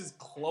love is. This is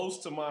close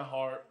to my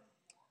heart.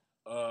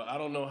 I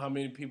don't know how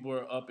many people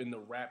are up in the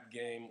rap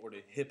game or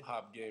the hip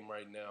hop game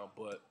right now,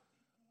 but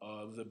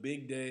it was a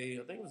big day.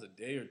 I think it was a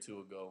day or 2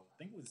 ago. I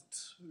think it was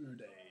 2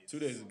 days. 2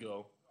 days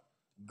ago.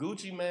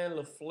 Gucci Mane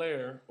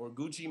LaFleur, or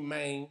Gucci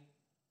Mane,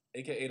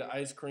 a.k.a. the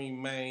Ice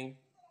Cream Man,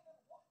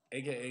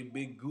 a.k.a.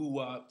 Big Goo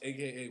Wop,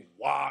 a.k.a.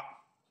 WAP.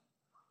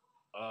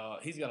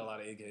 He's got a lot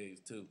of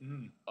AKAs too.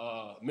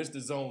 Mr.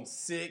 Zone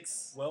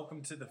 6.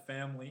 Welcome to the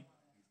family.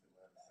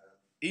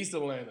 East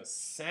Atlanta,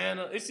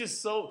 Santa. It's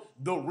just so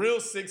the real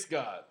 6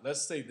 God.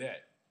 Let's say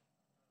that.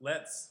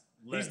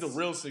 He's the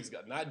real 6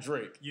 God, not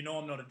Drake. You know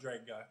I'm not a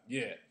Drake guy.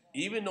 Yeah,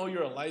 even though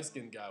you're a light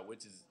skinned guy,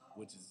 which is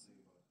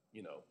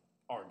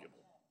arguable.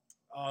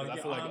 I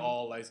feel like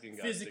all light skinned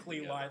guys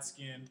physically light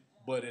skinned,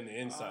 but in the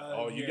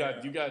inside, you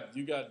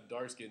got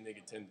dark skinned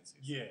nigga tendencies.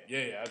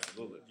 Yeah,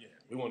 absolutely. Yeah,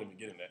 we won't even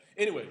get in that.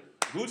 Anyway,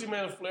 Gucci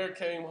Mane LaFleur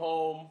came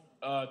home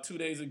 2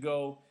 days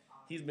ago.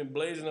 He's been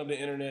blazing up the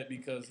internet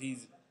because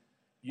he's.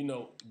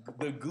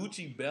 The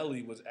Gucci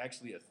belly was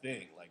actually a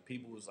thing. Like,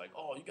 people was like,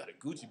 oh, you got a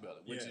Gucci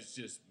belly, which is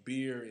just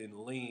beer and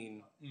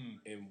lean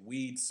and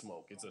weed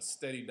smoke. It's a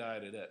steady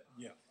diet of that.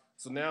 Yeah.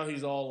 So now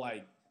he's all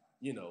like,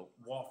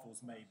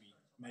 waffles maybe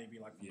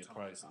like from time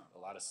probably to time. a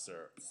lot of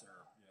syrup.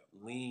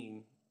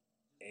 lean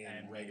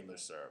and regular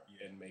syrup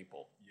and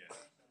maple.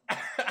 Yeah.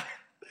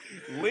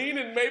 Lean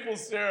and maple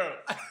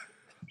syrup.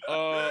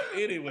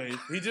 Anyway,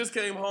 he just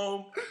came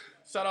home.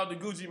 Shout out to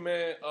Gucci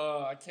Man.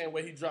 I can't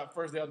wait. He dropped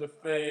first day out the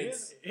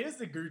feds. Here's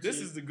the Gucci. This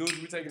is the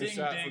Gucci. We're taking Ding, a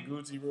shot ding. for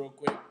Gucci real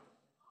quick.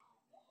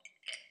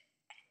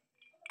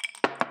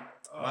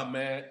 My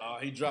man,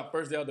 he dropped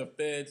first day out the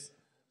feds.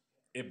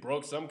 It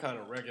broke some kind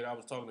of record. I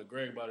was talking to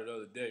Greg about it the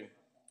other day.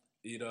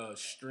 It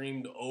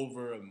streamed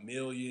over 1.5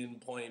 million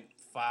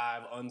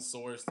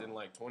unsourced in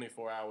like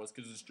 24 hours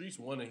because the streets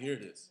want to hear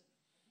this.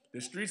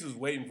 The streets is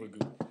waiting for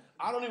Gucci.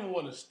 I don't even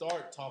want to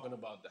start talking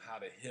about how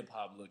the hip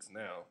hop looks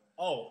now.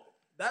 Oh,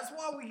 that's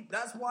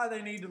why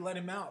they need to let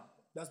him out.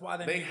 That's why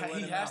they need to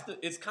let him out.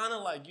 It's kind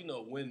of like,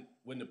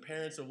 when the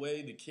parents are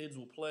away, the kids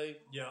will play.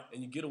 Yeah.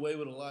 And you get away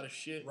with a lot of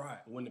shit. Right.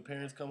 When the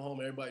parents come home,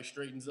 everybody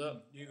straightens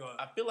up. You go.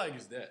 I feel like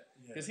it's that.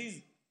 Yeah. Because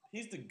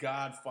he's the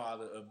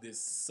godfather of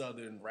this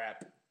southern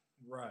rap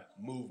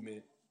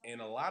movement.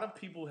 And a lot of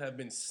people have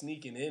been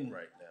sneaking in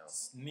right now.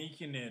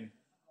 Sneaking in.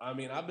 I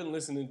mean, I've been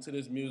listening to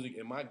this music,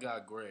 and my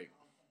guy, Greg,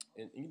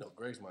 and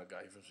Greg's my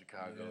guy. He's from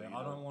Chicago. Yeah,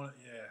 I don't want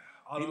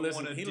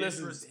to He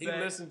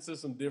listens to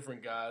some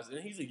different guys, and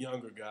he's a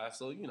younger guy,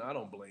 so I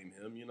don't blame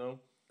him.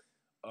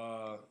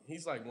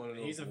 He's like one of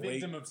those. He's a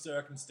victim of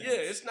circumstance. Yeah,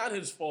 it's not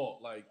his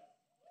fault. Like,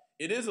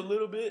 it is a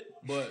little bit,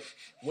 but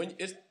when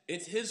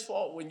it's his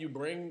fault when you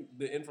bring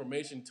the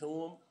information to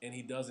him and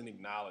he doesn't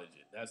acknowledge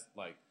it. That's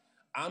like,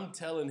 I'm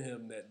telling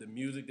him that the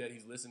music that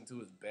he's listening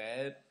to is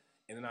bad,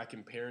 and then I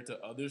compare it to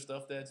other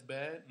stuff that's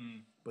bad,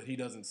 but he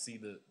doesn't see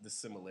the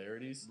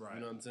similarities. Right. You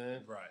know what I'm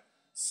saying? Right.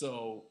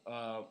 So,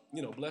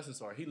 bless his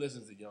heart, he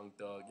listens to Young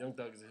Thug. Young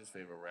Thug is his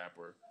favorite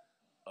rapper.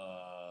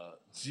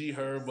 G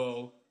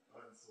Herbo.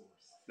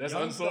 That's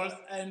unsourced.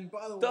 And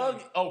by the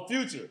way,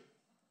 Future.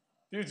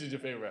 Future's your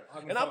favorite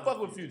rapper. And I fuck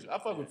with Future.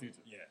 With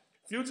Future. Yeah.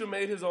 Future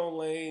made his own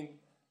lane,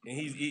 and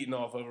he's eating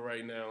off of it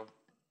right now.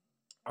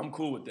 I'm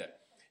cool with that.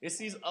 It's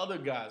these other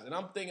guys, and I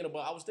was thinking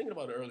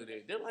about it earlier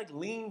today. They're like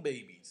lean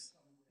babies.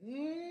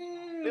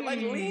 They're like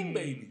lean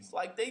babies.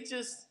 Like,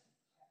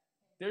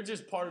 they're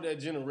just part of that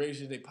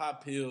generation. They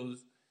pop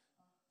pills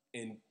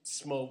and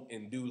smoke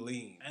and do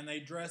lean. And they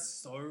dress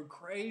so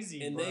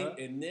crazy, and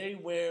they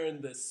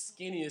wearing the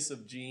skinniest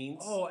of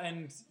jeans. Oh,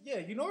 and yeah,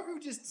 you know who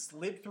just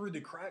slipped through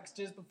the cracks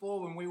just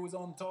before when we was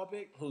on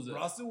topic? Who's that?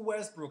 Russell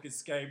Westbrook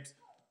escaped.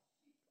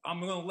 I'm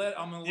gonna let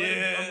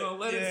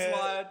it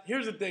slide.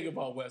 Here's the thing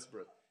about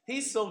Westbrook.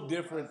 He's so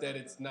different that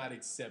it's not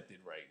accepted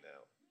right now.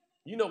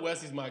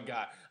 Wesley's my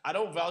guy. I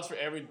don't vouch for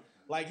every.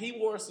 Like, he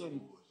wears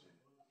some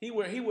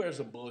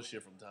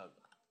bullshit from time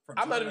to time.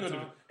 I'm not even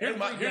gonna. Here's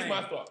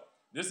my thought.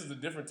 This is a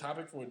different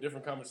topic for a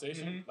different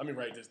conversation. Mm-hmm. Let me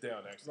write this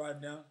down, actually. Write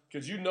it down.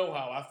 Because you know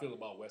how I feel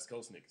about West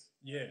Coast niggas.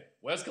 Yeah.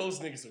 West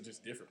Coast niggas are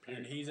just different,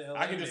 period. And he's an LA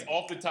I can just,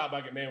 off the top,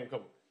 I can name a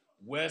couple.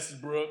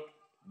 Westbrook,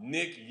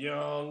 Nick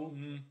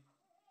Young,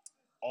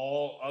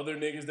 all other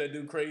niggas that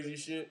do crazy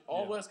shit.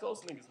 All West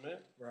Coast niggas, man.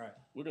 Right.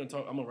 We're going to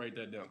talk. I'm going to write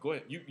that down. Go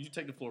ahead. You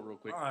take the floor real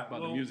quick about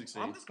the music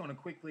scene. I'm just going to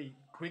quickly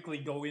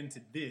go into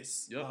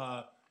this.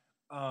 Yep.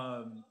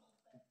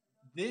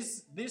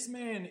 This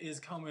man is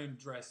coming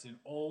dressed in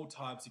all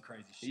types of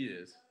crazy shit. He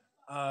is.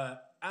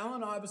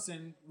 Allen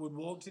Iverson would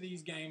walk to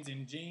these games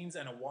in jeans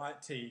and a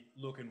white tee,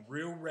 looking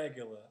real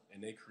regular.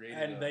 And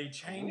they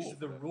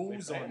changed the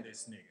rules on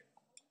this nigga.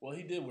 Well,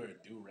 he did wear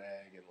a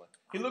do-rag and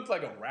he looked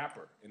like a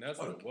rapper, and that's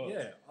what it was.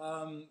 Yeah.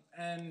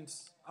 And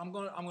I'm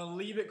gonna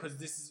leave it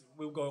because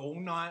we'll go all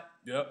night.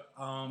 Yep.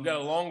 We got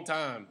a long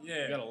time.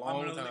 Yeah. We got a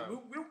long time.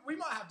 We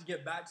might have to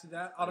get back to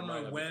that. I don't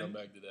know when. Come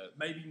back to that.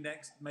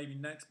 Maybe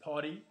next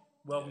party.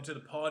 Welcome to the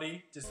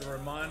party. Just a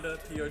reminder,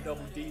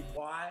 PODDY.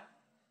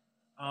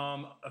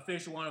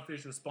 Official,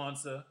 unofficial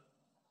sponsor,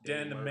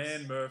 Dan the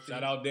Man Murphy.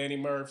 Shout out Danny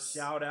Murphs.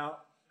 Shout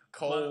out.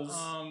 Coles.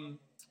 But,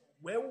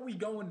 where were we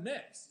going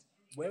next?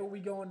 Let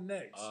me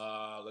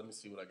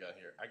see what I got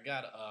here. I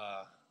got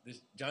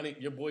this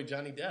your boy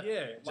Johnny Depp.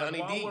 Yeah,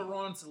 Johnny while D. we're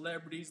on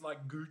celebrities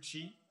like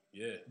Gucci.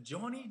 Yeah.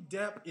 Johnny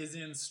Depp is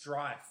in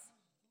strife.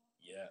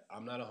 Yeah,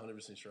 I'm not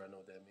 100% sure I know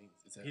what that means.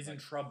 He's in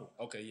trouble.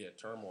 Okay, yeah,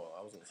 turmoil.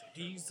 I was going to say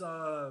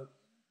turmoil.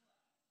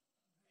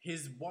 He's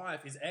his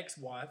wife, his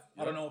ex-wife.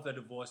 Yep. I don't know if they're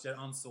divorced yet,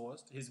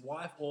 unsourced. His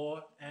wife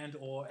or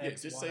ex-wife. Yeah,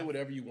 just say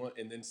whatever you want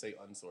and then say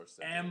unsourced.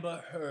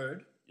 Amber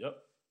Heard. Yep.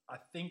 I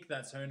think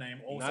that's her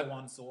name. Also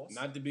unsourced.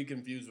 Not to be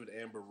confused with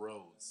Amber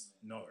Rose.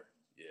 No.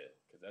 Yeah,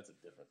 because that's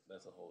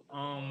a whole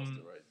different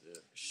monster right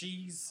there.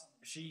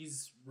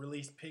 She's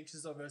released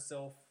pictures of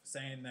herself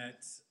saying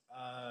that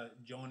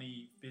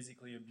Johnny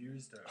physically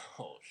abused her.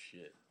 Oh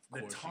shit!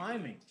 The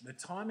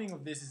timing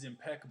of this is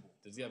impeccable.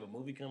 Does he have a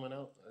movie coming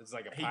out? It's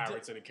like a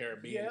Pirates of the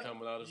Caribbean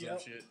coming out or some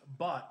shit.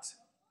 But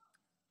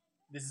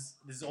this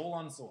is all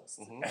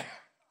unsourced.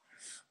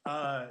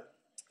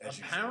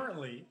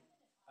 Apparently,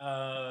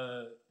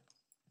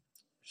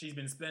 she's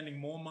been spending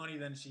more money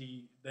than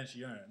she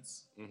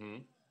earns,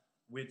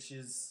 which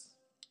is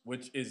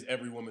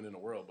every woman in the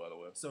world, by the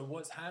way. So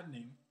what's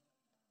happening?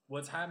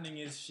 What's happening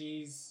is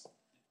she's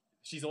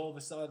all of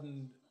a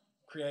sudden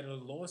created a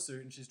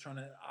lawsuit, and she's trying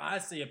to. I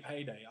see a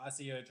payday. I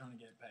see her trying to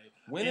get paid.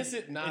 When is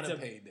it not a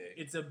payday?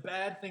 It's a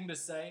bad thing to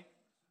say,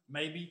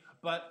 maybe,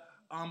 but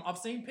I've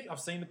seen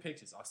the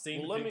pictures.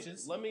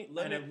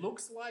 And it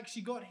looks like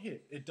she got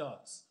hit. It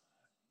does,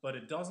 but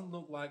it doesn't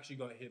look like she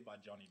got hit by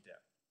Johnny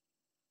Depp.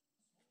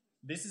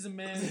 This is a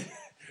man.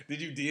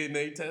 Did you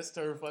DNA test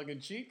her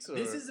fucking cheeks? Or?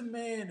 This is a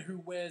man who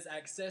wears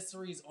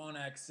accessories on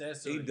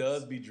accessories. He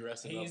does be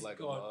dressing up like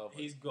a motherfucker.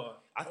 He's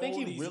got. I think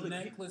he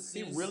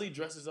really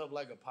dresses up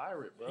like a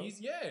pirate, bro. He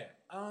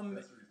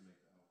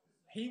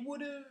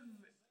would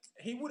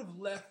have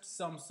left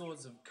some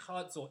sorts of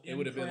cuts or imprints. It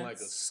would have been like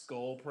a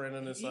skull print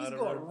on the side of her. He's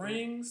got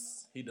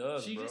rings. He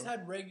does. She just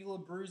had regular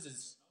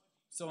bruises.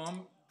 So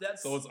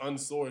it's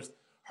unsourced.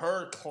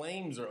 Her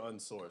claims are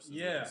unsourced.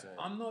 Yeah,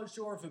 I'm not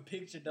sure if a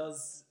picture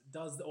does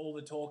all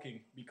the talking,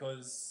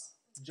 because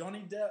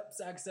Johnny Depp's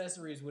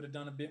accessories would have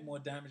done a bit more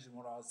damage than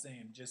what I was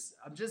seeing.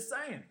 I'm just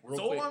saying. It's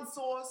all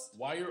unsourced.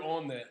 While you're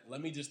on that, let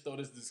me just throw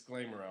this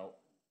disclaimer out.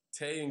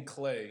 Tay and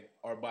Clay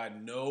are by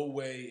no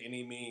way,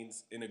 any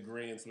means in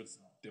agreement with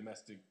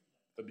domestic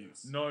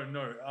abuse. No.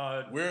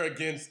 We're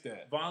against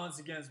that. Violence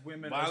against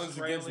women. Violence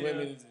against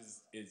women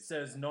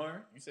says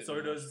no.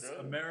 So does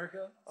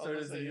America. So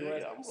does the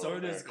US. So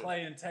does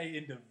Clay and Tay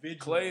individually.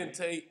 Clay and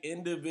Tay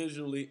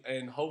individually,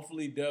 and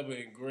hopefully Deborah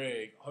and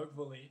Greg.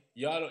 Hopefully.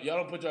 Y'all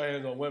don't put your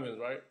hands on women,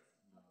 right?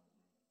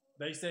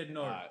 They said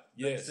no.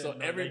 Yeah, so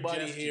no.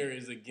 Everybody here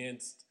is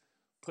against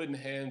putting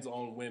hands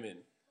on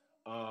women.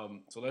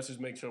 So let's just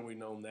make sure we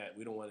know that.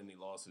 We don't want any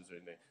lawsuits or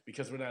anything,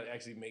 because we're not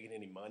actually making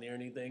any money or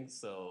anything.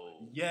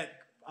 So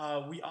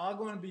we are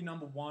going to be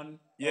number one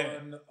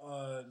on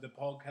the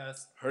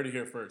podcast. Heard it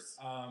here first.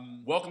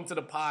 Welcome to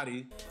the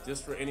potty.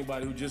 Just for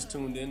anybody who just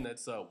tuned in,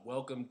 that's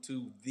welcome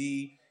to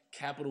the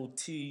capital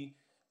THE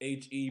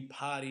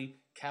potty,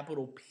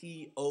 capital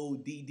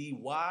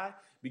PODDY,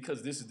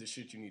 because this is the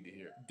shit you need to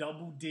hear.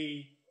 Double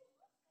DY.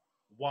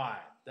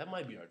 That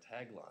might be our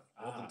tagline.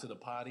 Welcome to the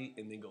potty,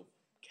 and then go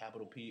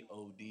capital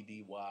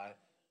PODDY,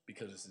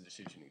 because this is the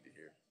shit you need to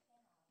hear.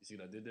 You see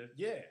what I did there?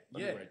 Yeah.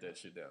 Let me write that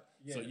shit down.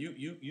 Yeah. So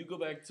you go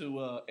back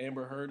to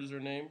Amber Heard is her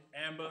name?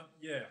 Amber,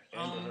 yeah.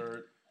 Amber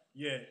Heard.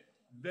 Yeah.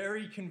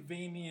 Very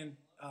convenient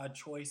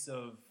choice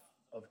of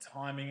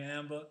timing,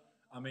 Amber.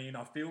 I mean,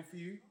 I feel for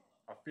you.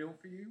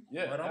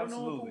 Yeah, but I don't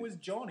absolutely. know if it was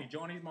Johnny.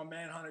 Johnny's my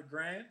man,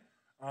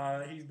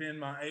 $100,000. He's been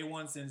my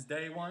A1 since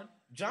day one.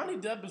 Johnny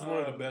Depp is one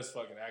of the best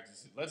fucking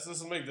actors.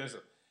 Let's make this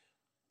up.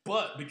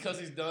 But because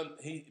of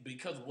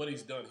what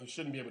he's done, he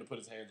shouldn't be able to put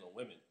his hands on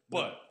women.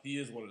 But he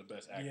is one of the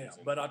best actors.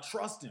 Yeah, but I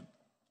trust him.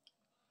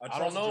 I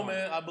don't know, Johnny.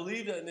 Man. I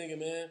believe that nigga,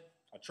 man.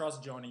 I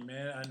trust Johnny,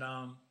 man. And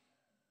I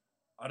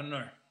don't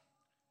know.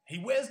 He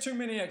wears too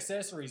many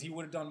accessories. He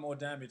would have done more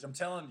damage. I'm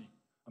telling you.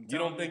 You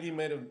don't think he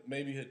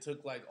maybe he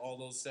took like all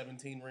those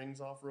 17 rings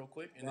off real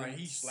quick and then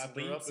he slapped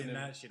her up? And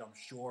that shit, I'm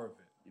sure of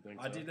it. You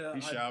think so?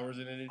 He showers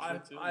in it and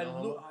shit too? I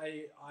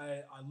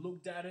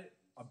looked at it.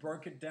 I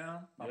broke it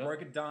down. I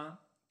broke it down.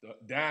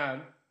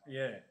 Down.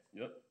 Yeah.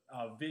 Yep.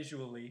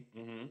 Visually.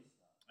 Mm-hmm.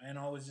 And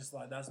I was just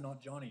like, that's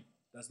not Johnny.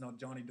 That's not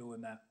Johnny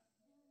doing that.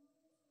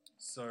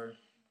 So,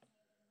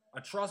 I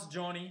trust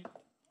Johnny.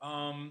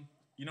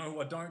 You know who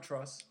I don't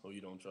trust? Who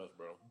you don't trust,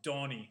 bro?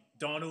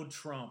 Donald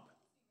Trump.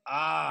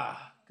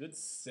 Good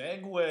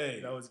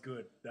segue. That was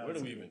good. Where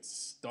do we even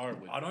start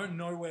with? I don't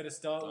know where to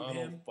start with him.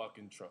 Donald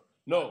fucking Trump.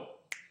 No.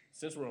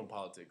 Since we're on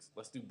politics,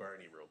 let's do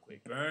Bernie real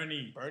quick.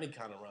 Bernie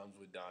kind of rhymes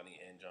with Donnie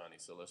and Johnny,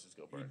 so let's just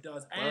go Bernie. He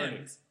does.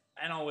 Bernie.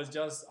 And I was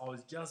just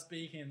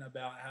speaking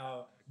about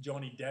how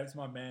Johnny Depp's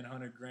my man,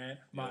 $100,000,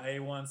 my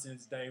A1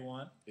 since day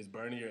one. Is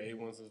Bernie your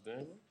A1 since day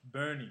one?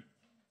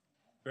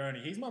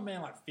 Bernie, he's my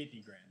man, like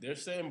 $50,000. They're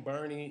saying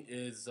Bernie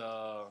is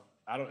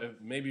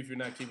maybe if you're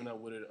not keeping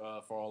up with it,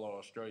 for all our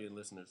Australian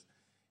listeners,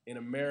 in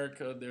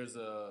America there's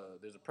a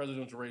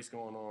presidential race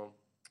going on,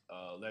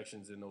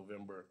 elections in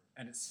November,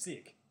 and it's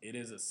sick.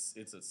 It's a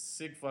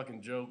sick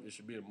fucking joke. It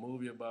should be a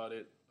movie about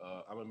it.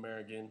 I'm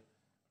American.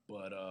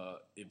 But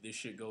if this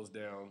shit goes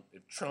down,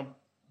 if Trump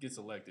gets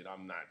elected,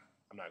 I'm not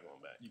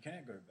going back. You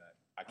can't go back.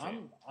 I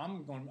can't.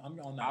 I'm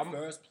on that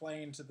first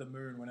plane to the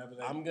moon whenever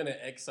they. I'm gonna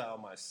exile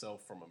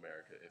myself from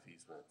America if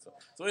he's won.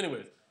 So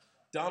anyways,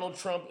 Donald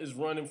Trump is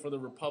running for the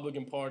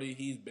Republican Party.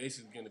 He's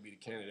basically gonna be the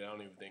candidate. I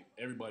don't even think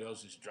everybody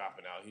else is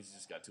dropping out. He's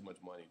just got too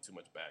much money, too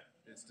much back.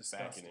 It's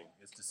disgusting.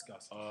 It's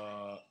disgusting.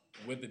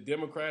 With the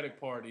Democratic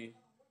Party,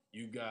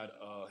 you got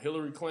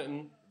Hillary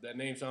Clinton. That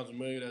name sounds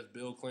familiar. That's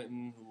Bill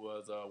Clinton, who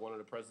was one of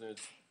the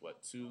presidents,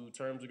 2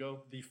 terms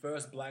ago? The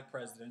first black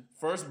president.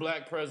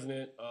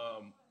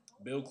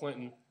 Bill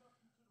Clinton.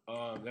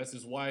 That's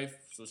his wife.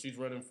 So she's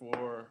running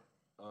for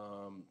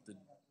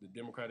the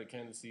Democratic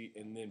candidacy.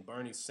 And then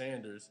Bernie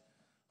Sanders,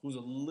 who's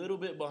a little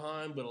bit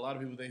behind, but a lot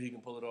of people think he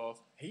can pull it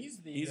off.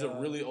 He's a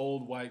really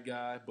old white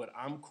guy, but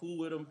I'm cool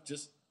with him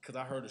just because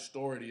I heard a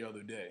story the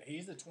other day.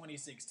 He's the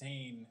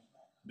 2016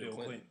 Bill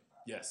Clinton.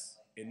 Yes.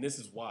 And this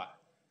is why.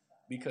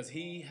 Because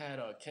he had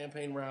a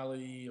campaign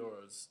rally or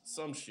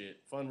some shit,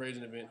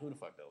 fundraising event. Who the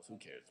fuck knows? Who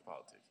cares?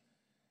 Politics.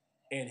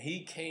 And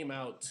he came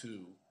out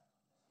to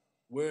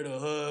Where the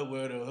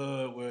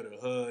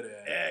hood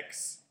at?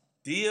 X.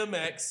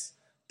 DMX,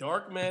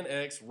 Darkman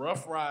X,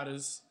 Rough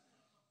Riders.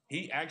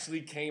 He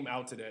actually came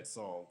out to that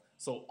song.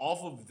 So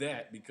off of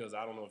that, because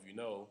I don't know if you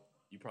know,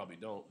 you probably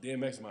don't.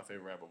 DMX is my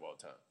favorite rapper of all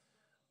time.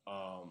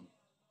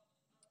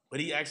 But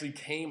he actually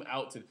came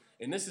out to,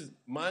 and this is,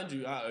 mind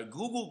you,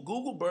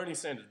 Google Bernie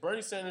Sanders.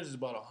 Bernie Sanders is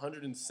about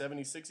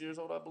 176 years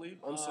old, I believe.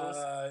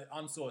 Unsourced.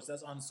 Unsourced.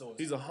 That's unsourced.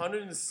 He's a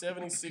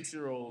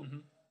 176-year-old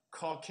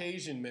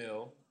Caucasian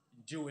male.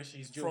 Jewish.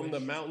 He's Jewish. From the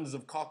mountains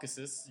of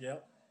Caucasus.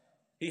 Yep.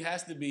 He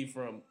has to be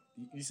from,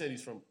 you said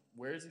he's from,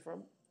 where is he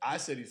from? I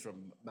said he's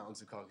from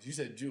mountains of Caucasus. You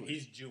said Jewish.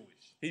 He's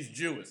Jewish. He's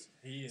Jewish.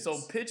 He is. So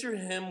picture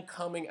him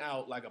coming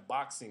out like a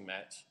boxing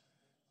match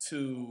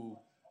to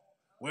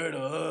Where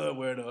the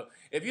Hood.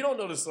 If you don't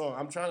know the song,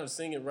 I'm trying to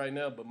sing it right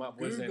now, but my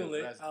voice ain't Google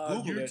it.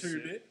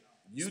 YouTube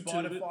it.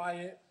 Spotify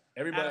it.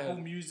 Everybody Apple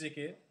Music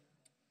it.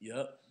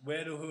 Yep.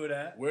 Where the Hood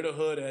at? Where the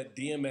Hood at?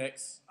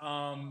 DMX.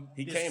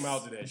 He came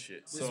out to that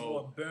shit. This is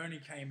what Bernie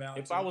came out.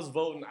 If I was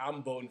voting,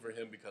 I'm voting for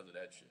him because of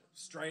that shit.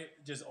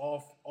 Straight, just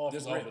off off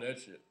of that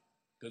shit.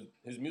 Because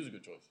his musical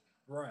choice.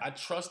 Right. I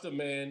trust a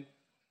man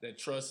that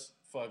trusts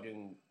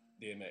fucking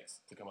DMX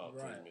to come out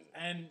with his music.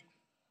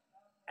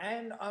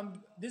 And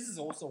this is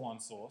also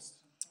unsourced.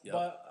 Yep.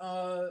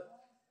 But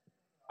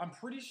I'm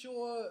pretty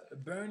sure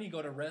Bernie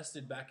got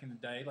arrested back in the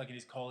day, like in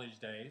his college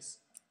days,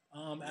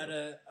 at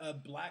a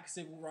black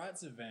civil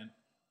rights event.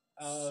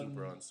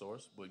 Super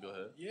unsourced, but go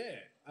ahead. Yeah.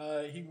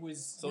 He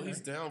was... So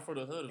he's down for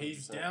the hood.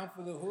 He's down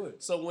for the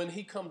hood. So when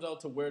he comes out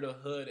to Where the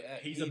Hood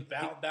at... He's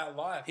about that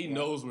life, He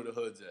knows where the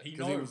hood's at.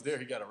 Because he was there.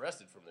 He got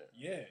arrested from there.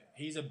 Yeah.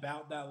 He's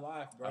about that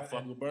life, bro. I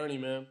fuck with Bernie,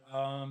 man.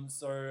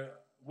 So,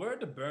 word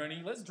to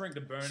Bernie. Let's drink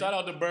to Bernie. Shout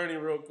out to Bernie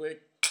real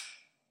quick.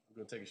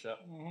 We're going to take a shot.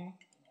 Mm-hmm.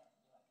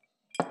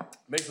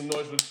 Make some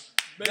noise for...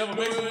 Make some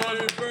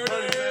noise for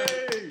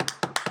Bernie.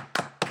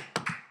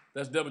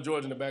 That's Deba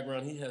George in the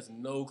background. He has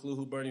no clue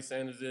who Bernie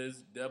Sanders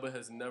is. Deba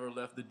has never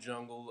left the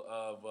jungle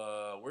of,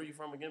 where are you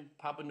from again?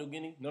 Papua New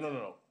Guinea?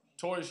 No.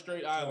 Torres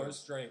Strait Islands. Torres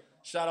Strait.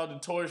 Shout out to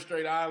Torres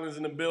Strait Islands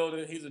in the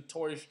building. He's a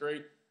Torres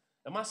Strait.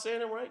 Am I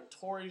saying it right?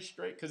 Torres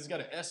Strait? Because it's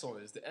got an S on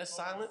it. Is the S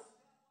silent?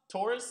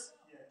 Torres?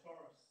 Yeah,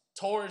 Torres.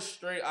 Torres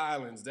Strait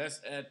Islands. That's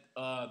at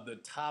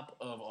the top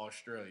of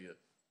Australia,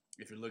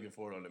 if you're looking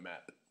for it on the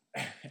map.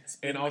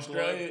 And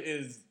Australia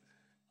is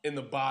in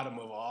the bottom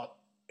of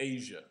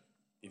Asia.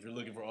 If you're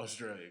looking for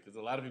Australia, because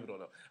a lot of people don't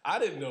know. I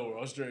didn't know where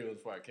Australia was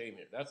before I came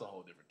here. That's a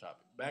whole different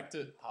topic. Back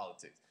to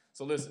politics.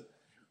 So listen,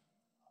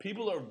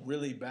 people are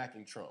really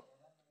backing Trump.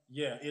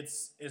 Yeah,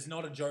 it's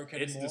not a joke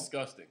anymore. It's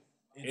disgusting.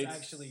 It's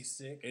actually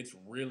sick. It's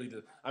really,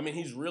 I mean,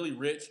 he's really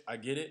rich. I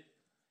get it.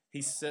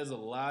 He says a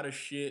lot of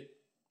shit.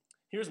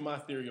 Here's my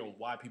theory on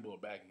why people are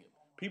backing him.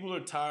 People are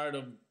tired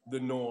of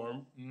the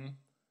norm. Mm-hmm.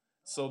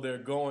 So they're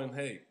going,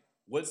 hey,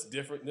 what's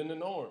different than the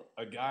norm?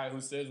 A guy who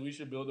says we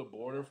should build a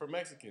border for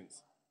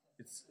Mexicans.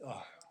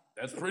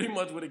 That's pretty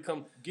much what it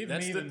comes.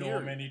 That's me the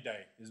norm any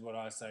day, is what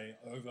I say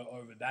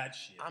over that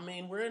shit. I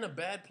mean, we're in a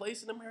bad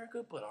place in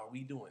America, but are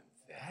we doing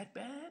that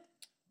bad?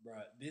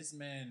 Bruh, this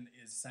man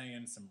is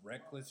saying some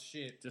reckless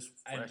shit. Just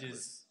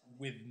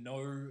with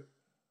no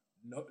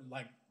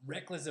like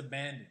reckless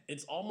abandon.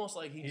 It's almost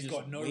like he's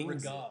got no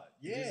regard.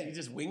 He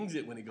just wings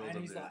it when he goes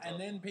up there. And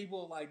then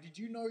people are like, did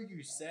you know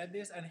you said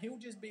this? And he'll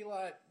just be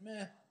like,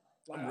 meh.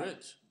 Like, I'm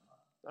rich.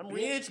 I'm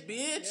rich,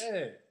 bitch.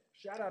 Yeah.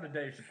 Shout out to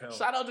Dave Chappelle.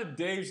 Shout out to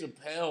Dave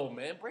Chappelle,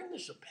 man. Bring the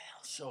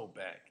Chappelle show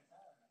back.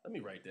 Let me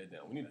write that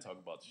down. We need to talk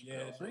about the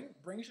Chappelle show.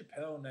 Bring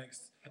Chappelle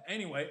next.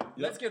 Anyway,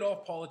 let's get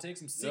off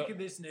politics. I'm sick of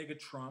this nigga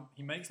Trump.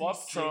 He makes me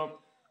sick. Trump.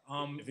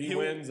 If he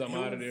wins, I'm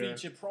out of there. He'll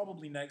feature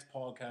probably next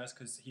podcast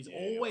because he's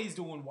always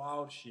doing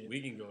wild shit.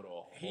 We can go to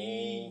a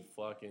whole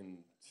fucking...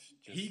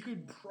 He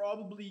could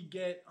probably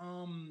get...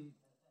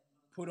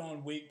 put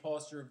on Weak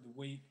Posture of the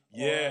Week.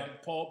 Yeah.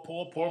 Poor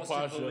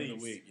Posture Police. Of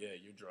the Week. Yeah,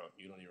 you're drunk.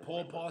 You don't even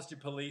Poor Posture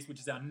Police, which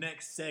is our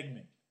next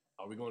segment.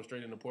 Are we going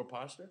straight into Poor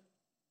Posture?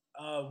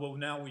 Well,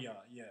 now we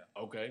are, yeah.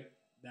 Okay.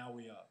 Now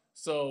we are.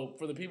 So,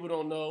 for the people who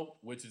don't know,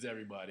 which is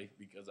everybody,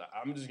 because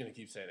I'm just going to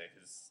keep saying that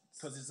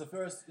because it's the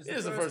first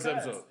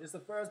episode. It's the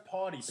first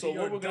party. So,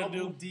 what we're going to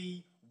do...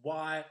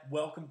 D-Y,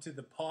 welcome to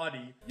the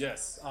party.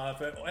 Yes.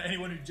 For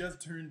anyone who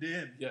just tuned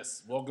in.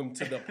 Yes, welcome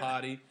to the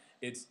party.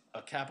 It's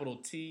a capital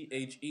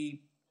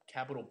T-H-E,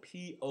 capital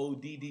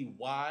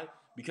P-O-D-D-Y,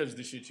 because of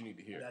the shit you need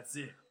to hear. That's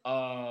it.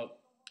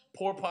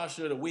 Poor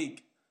Posture of the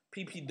Week,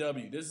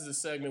 PPW. This is a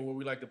segment where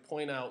we like to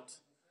point out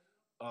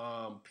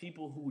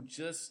people who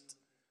just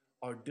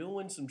are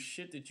doing some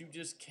shit that you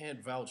just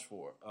can't vouch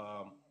for.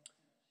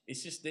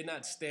 It's just, they're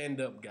not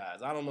stand-up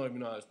guys. I don't know if you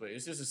know how to explain it.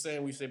 It's just the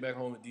same we say back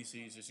home in D.C.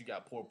 It's just you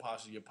got poor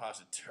posture, your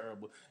posture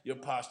terrible, your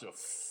posture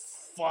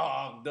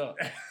fogged up.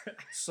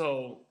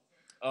 So...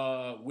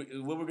 what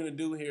we're going to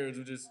do here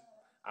is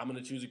I'm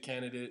going to choose a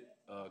candidate.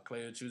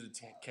 Clay will choose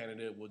a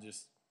candidate. We'll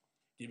just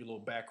give you a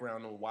little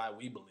background on why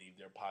we believe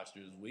their posture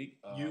is weak.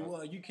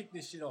 You kick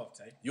this shit off,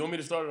 Tay. You want me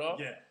to start it off?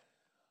 Yeah.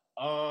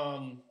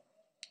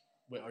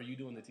 Wait, are you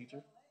doing the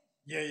teacher?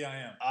 Yeah, I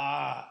am.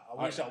 I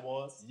wish I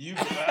was. You.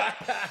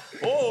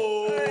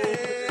 Oh.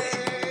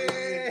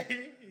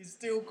 Hey, he's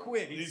still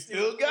quick. He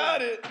still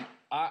got it.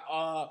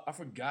 I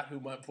forgot who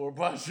my poor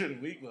posture of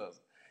the week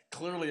was.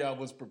 Clearly, I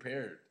was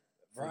prepared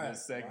for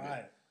this segment.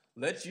 Right.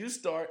 Let you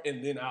start,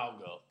 and then I'll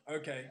go.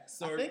 Okay.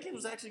 So I think it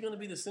was actually going to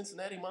be the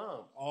Cincinnati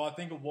Mom. Oh, I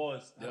think it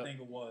was. Yep. I think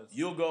it was.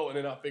 You'll go, and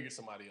then I'll figure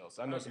somebody else.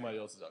 I know somebody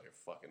else is out here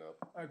fucking up.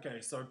 Okay,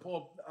 so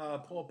poor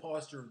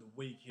posture of the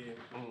week here.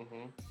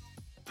 Mm-hmm.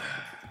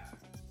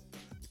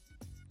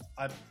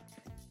 I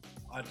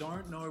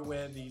don't know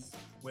where these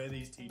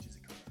teachers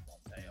are coming from.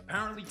 Tay.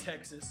 Apparently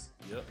Texas.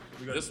 Yep.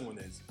 This one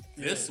is.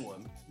 This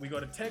one. We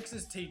got a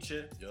Texas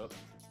teacher. Yep.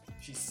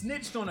 She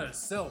snitched on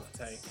herself,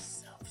 Tay.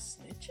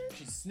 Self-snitching?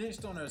 She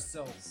snitched on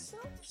herself.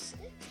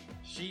 Self-snitching?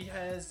 She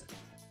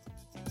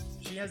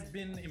has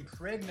been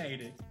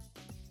impregnated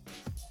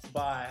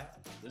by.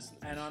 Listen.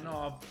 And I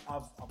know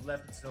I've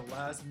left it to the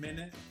last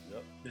minute.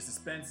 Yep. The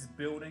suspense is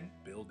building.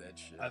 Build that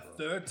shit. A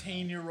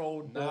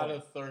 13-year-old boy. Not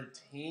a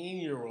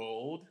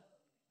 13-year-old.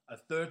 A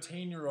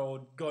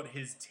 13-year-old got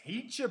his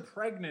teacher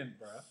pregnant,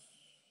 bruh.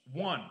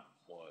 One.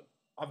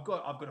 I've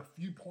got a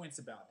few points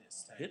about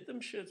this. Tay. Hit them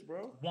shits,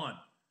 bro. One.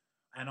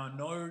 And I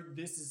know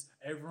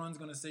everyone's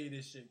gonna see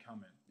this shit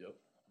coming. Yep.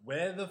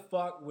 Where the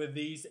fuck were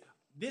these?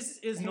 This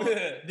is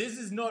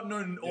not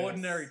no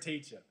ordinary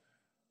teacher.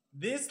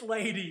 This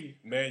lady,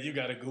 man, you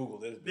gotta Google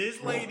this.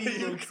 This lady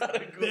looks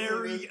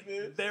very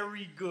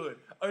good.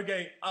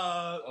 Okay,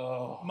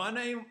 my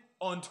name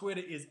on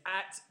Twitter is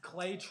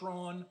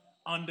 @Claytron_.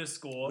 We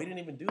didn't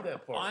even do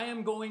that part. I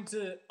am going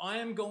to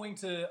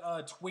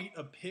tweet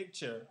a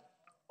picture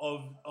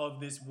of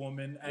this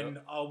woman, and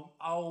I'll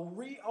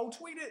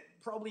tweet it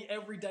probably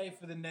every day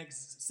for the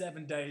next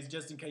 7 days,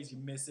 just in case you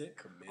miss it.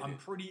 Committed. I'm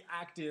pretty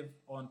active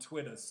on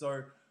Twitter,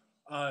 so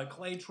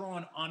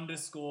Claytron_.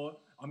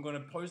 I'm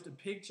gonna post a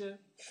picture.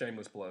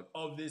 Shameless plug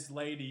of this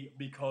lady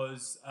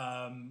because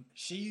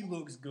she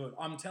looks good.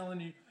 I'm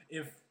telling you,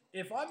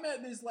 if I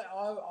met this lady,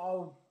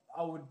 I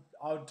would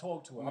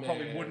talk to her. I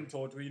probably wouldn't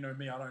talk to her. You know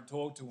me, I don't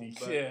talk to them.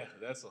 Yeah,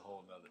 that's a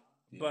whole nother.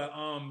 Yeah. But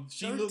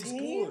she looks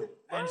good,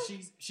 and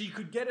she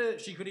could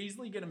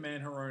easily get a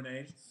man her own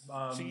age.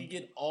 She could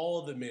get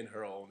all the men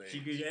her own age. She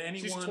could get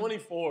anyone. She's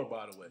 24,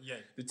 by the way.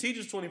 Yeah, the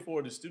teacher's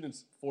 24. The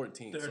student's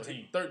 14.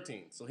 13.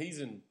 13. So he's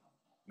in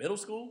middle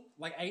school,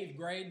 like 8th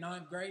grade,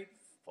 9th grade.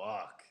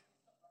 Fuck.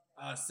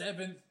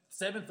 7th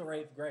or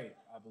 8th grade.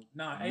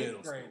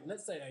 Eighth grade. School.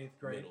 Let's say 8th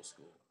grade. Middle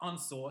school.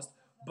 Unsourced,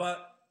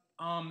 but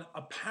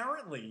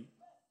apparently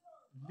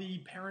the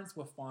parents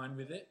were fine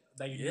with it.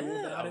 They knew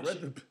about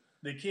it.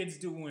 The kids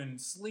doing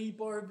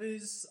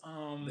sleepovers.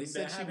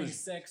 They're having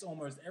sex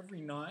almost every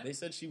night. They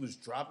said she was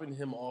dropping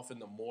him off in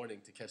the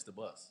morning to catch the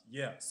bus.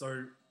 Yeah,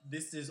 so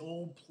this is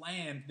all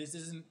planned. This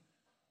isn't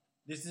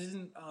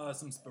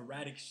some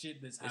sporadic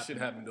shit that's happening. This shit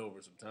happened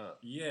over some time.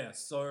 Yeah,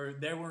 so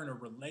they were in a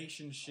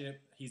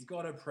relationship. He's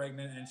got her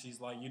pregnant, and she's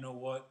like, you know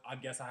what? I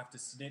guess I have to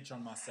snitch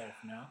on myself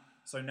now.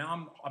 So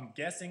now I'm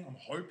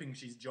hoping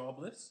she's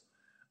jobless.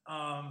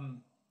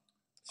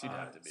 She'd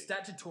have to be.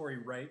 Statutory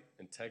rape.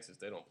 In Texas,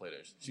 they don't play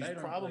that shit. She's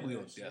probably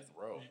on death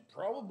row.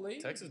 Probably.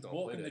 Texas don't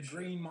walking play that the shit.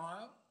 Green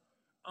Mile.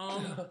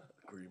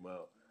 Green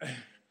Mile.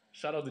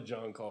 Shout out to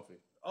John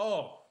Coffey.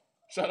 Oh.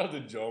 Shout out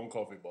to John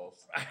Coffey,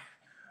 boss.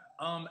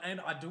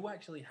 And I do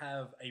actually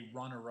have a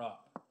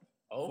runner-up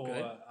for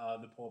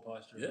the poor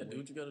posture. Yeah, do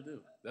what you got to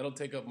do. That'll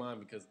take up mine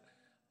because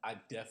I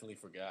definitely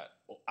forgot.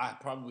 Well, I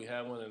probably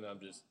had one, and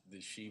the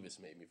Chivas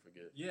made me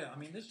forget. Yeah, I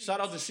mean, shout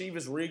out to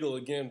Chivas Regal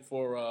again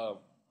for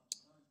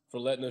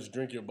letting us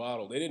drink your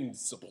bottle. They didn't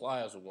supply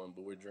us with one,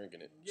 but we're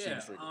drinking it.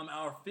 Yeah,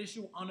 our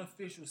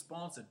unofficial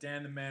sponsor,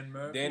 Dan the Man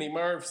Murphy. Danny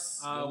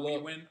Murphs.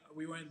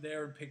 We went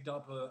there and picked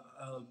up a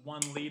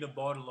 1 liter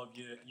bottle of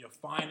your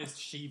finest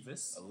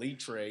Chivas. A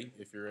litre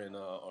if you're in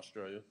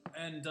Australia.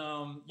 And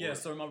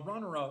so my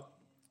runner up,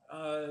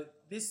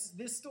 this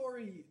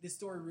story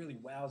really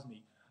wows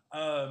me.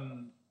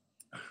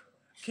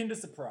 Kinder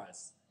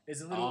Surprise.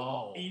 It's a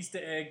little Easter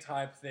egg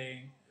type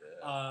thing.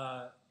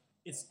 Yeah.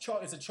 It's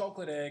a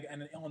chocolate egg,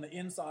 and on the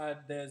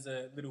inside there's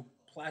a little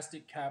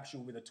plastic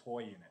capsule with a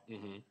toy in it.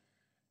 Mm-hmm.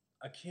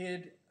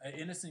 An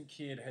innocent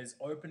kid, has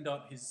opened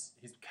up his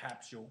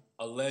capsule.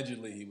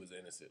 Allegedly, he was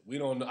innocent. We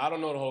don't know. I don't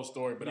know the whole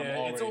story, but I'm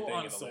already thinking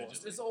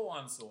unsourced. It's all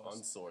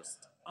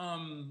unsourced.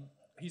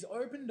 He's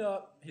opened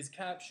up his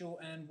capsule,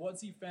 and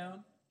what's he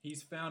found?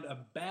 He's found a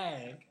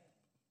bag.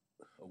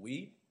 A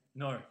weed?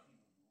 No.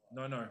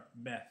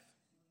 Meth.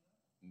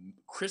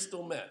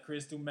 Crystal meth.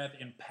 Crystal meth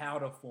in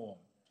powder form.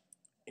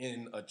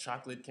 In a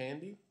chocolate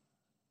candy?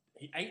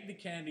 He ate the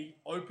candy,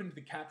 opened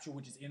the capsule,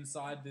 which is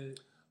inside the...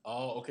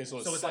 Oh, okay, so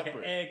it's separate.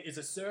 Like an egg. It's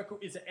a circle.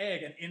 It's an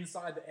egg, and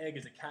inside the egg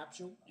is a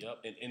capsule.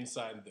 Yep, and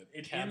inside the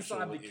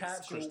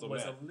capsule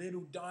was a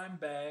little dime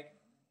bag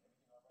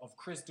of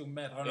crystal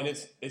meth.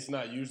 It's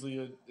not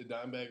usually a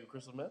dime bag of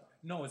crystal meth?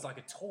 No, it's like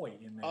a toy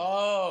in there.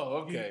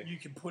 Oh, okay. You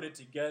can put it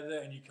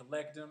together, and you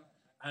collect them,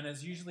 and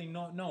it's usually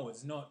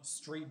it's not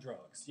street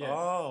drugs. Yeah.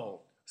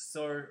 Oh.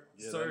 So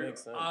that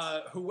makes sense.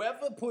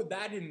 Whoever put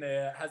that in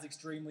there has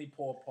extremely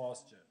poor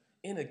posture.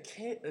 in a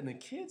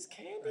kid's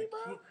candy,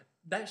 bro.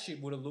 That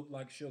shit would have looked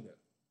like sugar.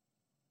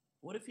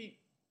 What if he?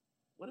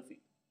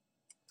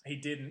 He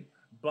didn't,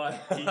 but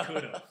he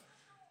could have.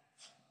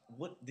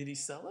 What did he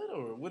sell it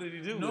or what did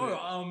he do?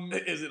 No,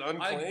 with it? Is it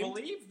unclaimed? I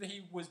believe that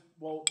he was.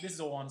 Well, this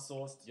is all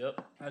unsourced.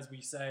 Yep. As we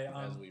say.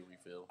 As we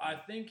refill. I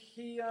think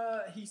he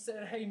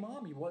said, "Hey,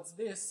 mommy, what's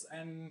this?"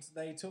 And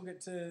they took it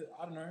to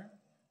I don't know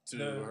to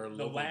her the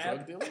local lab.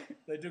 drug dealer.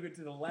 They took it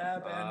to the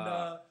lab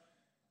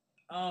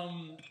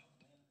and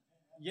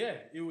yeah,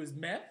 it was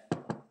meth,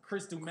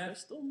 crystal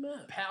meth,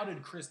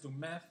 powdered crystal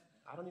meth.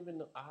 I don't even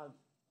know.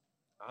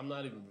 I'm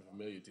not even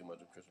familiar too much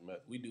with crystal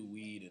meth. We do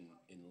weed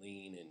and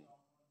lean and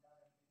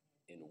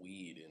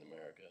weed in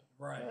America.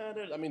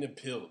 Right. I mean, the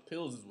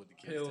pills is what the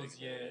kids Pills,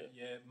 take.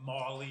 yeah.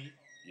 Molly.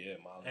 Yeah,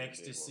 Molly.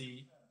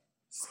 Ecstasy.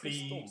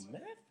 Speed. Crystal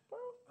meth,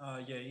 bro?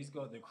 Yeah, he's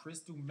got the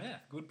crystal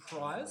meth. Good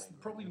prize.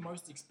 Probably the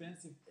most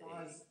expensive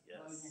prize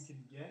you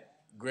can get.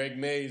 Greg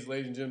Mays,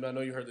 ladies and gentlemen, I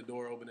know you heard the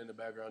door open in the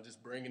background,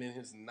 just bringing in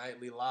his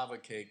nightly lava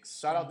cakes.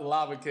 Shout out to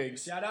Lava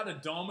Cakes. Shout out to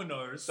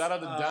Domino's. Shout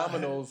out to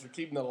Domino's for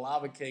keeping the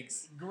lava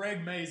cakes.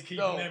 Greg Mays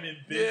keeping them in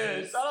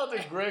business. Yeah, shout out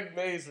to Greg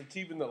Mays for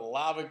keeping the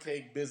lava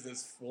cake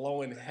business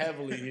flowing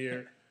heavily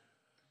here.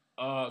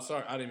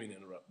 Sorry, I didn't mean to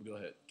interrupt. Go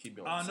ahead. Keep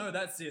going. No,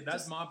 that's it.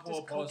 That's my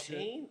poor posture.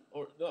 Cocaine?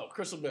 Or no,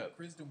 crystal meth.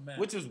 Crystal meth.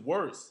 Which is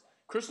worse.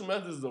 Crystal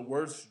meth is the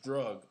worst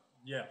drug.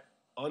 Yeah.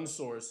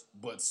 Unsourced,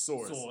 but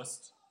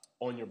sourced.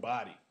 On your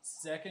body.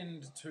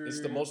 Second to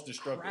it's the most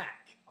destructive.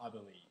 Crack, I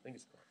believe. I think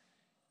it's crack.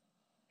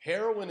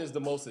 Heroin is the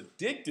most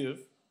addictive,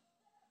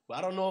 but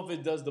I don't know if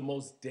it does the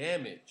most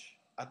damage.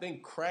 I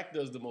think crack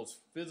does the most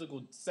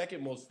physical,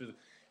 second most physical.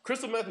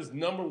 Crystal meth is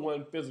number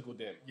one physical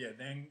damage. Yeah,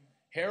 then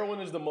heroin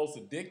is the most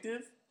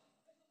addictive,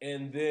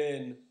 and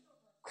then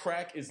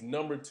crack is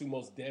number two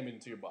most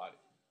damaging to your body.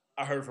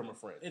 I heard from a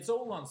friend. It's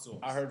all unsourced.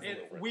 I heard from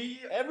a friend.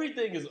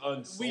 Everything is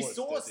unsourced. We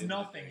source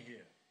nothing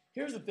here.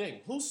 Here's the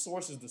thing. Who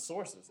sources the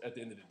sources at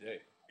the end of the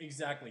day?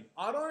 Exactly.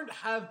 I don't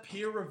have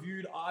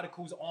peer-reviewed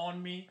articles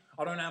on me.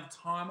 I don't have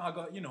time. I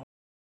got,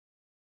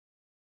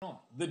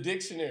 the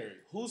dictionary.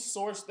 Who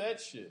sourced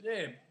that shit?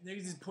 Yeah. They're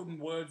just putting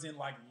words in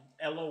like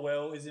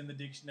LOL is in the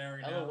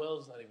dictionary now. LOL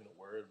is not even a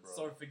word, bro.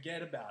 So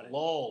forget about it.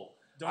 LOL.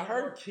 I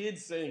heard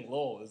kids saying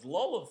LOL. Is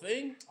LOL a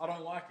thing? I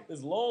don't like it.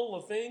 Is LOL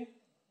a thing?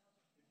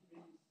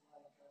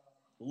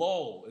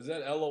 LOL. Is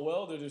that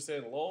LOL? They're just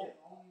saying LOL?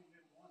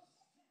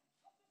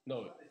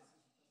 No.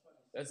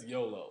 That's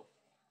YOLO.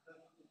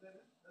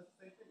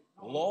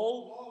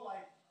 LOL?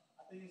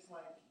 I think it's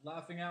like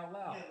laughing out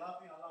loud. Yeah,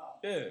 laughing out loud.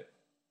 Yeah.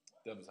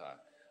 That was high.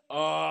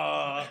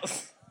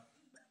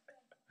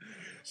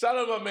 Shout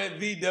out to my man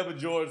V. Deborah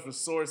George for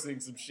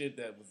sourcing some shit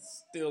that was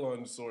still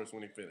unsourced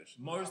when he finished.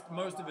 Most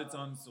of it's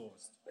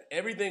unsourced.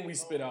 Everything we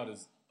spit out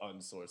is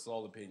unsourced. It's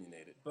all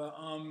opinionated. But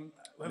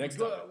next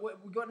we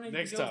got anything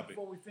next else topic.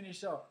 before we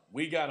finish up?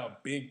 We got a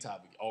big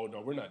topic. Oh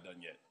no, we're not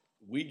done yet.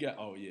 We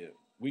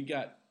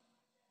got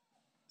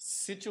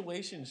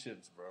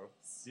situationships, bro.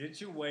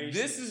 Situations.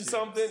 This is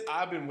something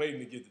I've been waiting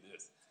to get to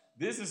this.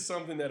 This is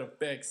something that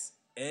affects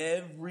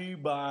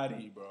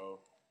everybody, bro.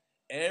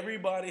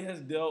 Everybody has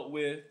dealt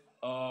with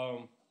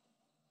a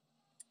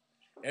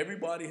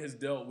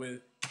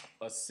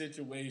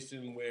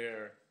situation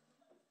where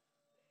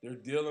they're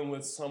dealing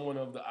with someone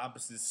of the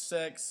opposite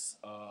sex.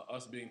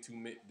 Us being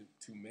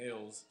two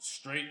males,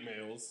 straight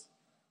males,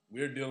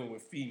 we're dealing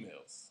with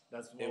females.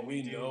 That's what and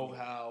we know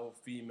how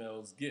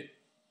females get.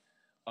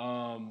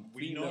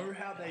 We know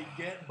how they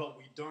get, but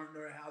we don't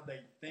know how they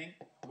think.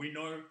 We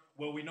know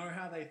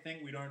how they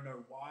think. We don't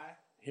know why.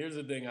 Here's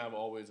the thing I've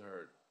always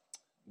heard.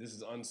 This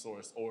is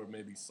unsourced or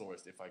maybe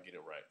sourced if I get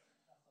it right.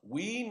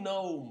 We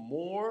know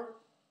more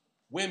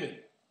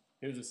women.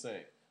 Here's the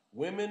saying.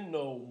 Women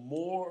know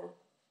more.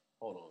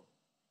 Hold on.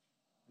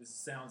 This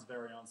sounds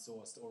very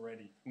unsourced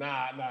already.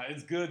 Nah,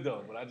 it's good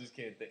though, but I just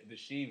can't think. The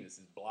Shivas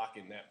is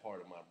blocking that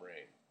part of my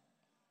brain.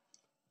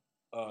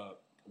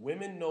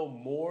 Women know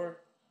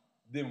more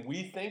than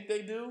we think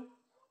they do,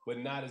 but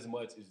not as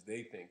much as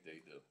they think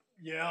they do.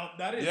 Yeah,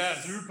 that is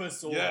super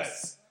sourced.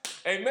 Yes.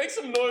 Hey, make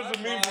some noise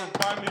with me for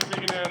finally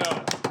figuring that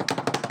out.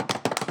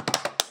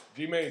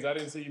 G-Maze, I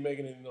didn't see you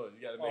making any noise.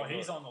 You gotta make noise.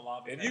 He's on the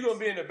lava cakes. If you're gonna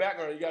be in the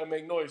background, you gotta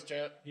make noise,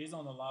 champ. He's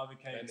on the lava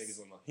cakes. That nigga's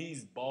on the...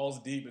 He's balls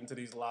deep into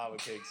these lava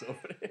cakes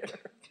over there.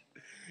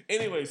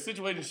 Anyway,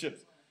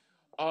 situationships.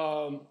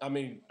 I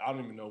mean, I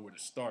don't even know where to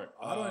start.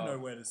 I don't know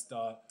where to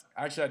start.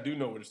 Actually, I do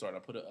know where to start. I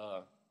put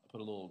a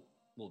little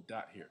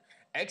dot here.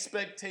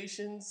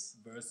 Expectations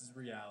versus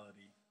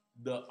reality.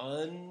 The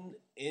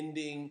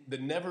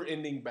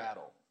never-ending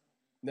battle.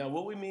 Now,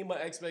 what we mean by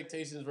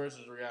expectations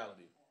versus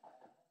reality?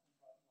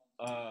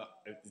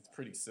 It's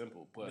pretty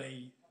simple, but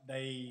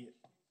they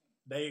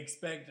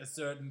expect a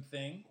certain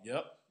thing.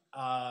 Yep.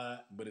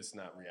 But it's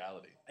not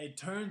reality. It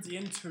turns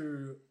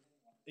into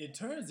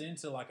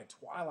like a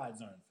Twilight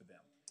Zone for them.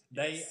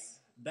 Yes.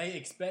 They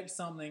expect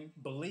something,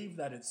 believe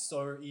that it's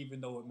so,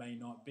 even though it may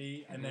not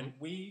be, and then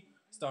we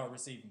start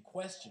receiving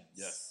questions.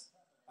 Yes.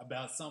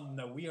 about something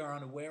that we are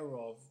unaware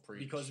of Preach.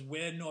 because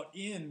we're not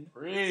in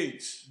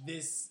Preach.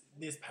 this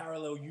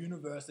parallel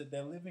universe that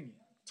they're living in.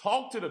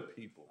 Talk to the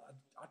people.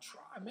 I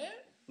try, man.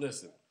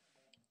 Listen,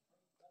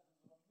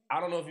 I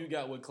don't know if you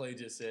got what Clay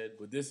just said,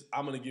 but this,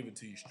 I'm going to give it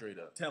to you straight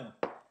up. Tell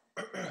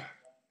them.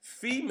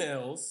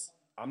 Females,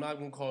 I'm not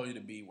going to call you the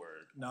B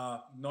word. Nah,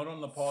 not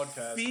on the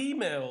podcast.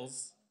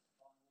 Females,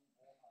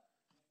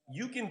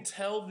 you can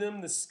tell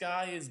them the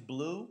sky is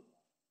blue,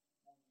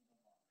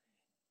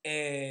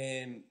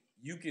 and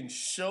you can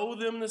show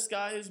them the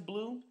sky is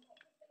blue,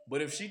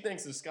 but if she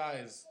thinks the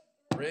sky is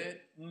red,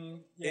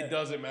 yeah. it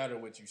doesn't matter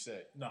what you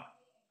say. Nah.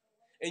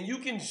 And you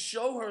can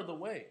show her the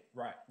way.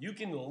 Right. You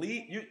can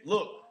lead. You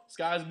look,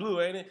 sky's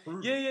blue, ain't it?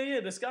 Prove Yeah.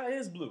 The sky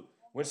is blue.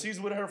 When she's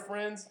with her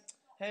friends,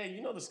 hey,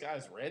 you know the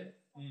sky's red.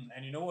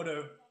 And you know what?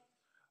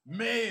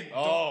 Man.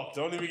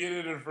 Don't even get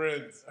into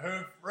friends.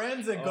 Her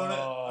friends are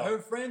gonna. Her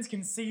friends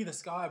can see the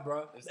sky,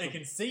 bro. They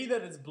can see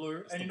that it's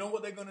blue, and you know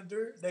what they're gonna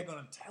do? They're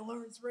gonna tell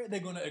her it's red. They're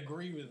gonna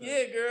agree with her.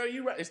 Yeah, girl,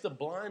 you right. It's the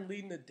blind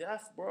leading the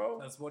deaf, bro.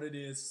 That's what it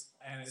is,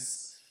 and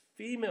it's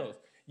females.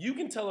 You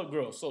can tell a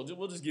girl. So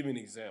we'll just give you an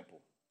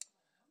example.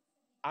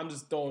 I'm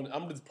just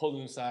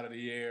pulling this out of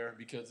the air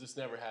because this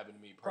never happened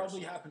to me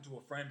personally. Probably happened to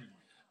a friend of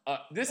you.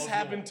 This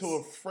happened to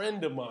a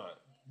friend of mine.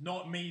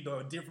 Not me, though.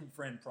 A different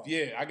friend, probably.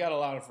 Yeah, I got a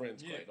lot of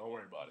friends, Clay. Yeah. Don't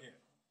worry about it. Yeah.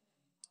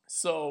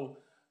 So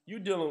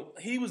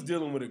he was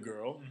dealing with a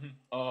girl,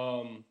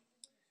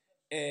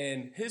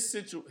 and his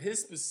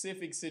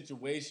specific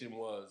situation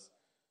was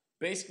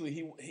basically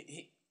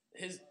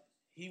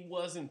he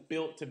wasn't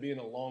built to be in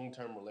a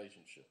long-term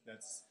relationship.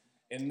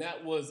 And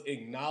that was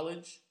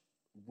acknowledged,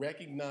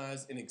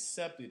 recognized, and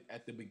accepted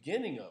at the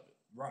beginning of it.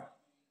 Right.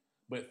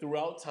 But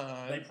throughout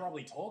time, They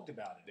probably talked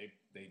about it.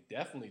 They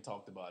definitely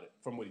talked about it,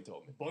 from what he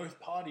told me. Both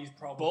parties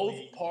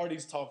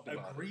talked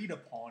about it. Agreed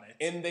upon it.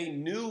 And they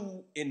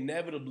knew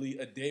inevitably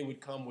a day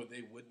would come where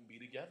they wouldn't be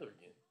together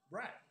again.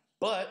 Right.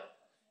 But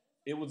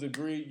it was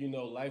agreed,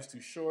 life's too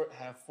short.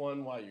 Have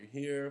fun while you're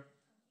here.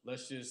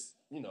 Let's just,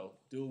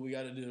 do what we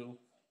got to do.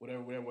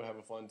 Whatever, we'll have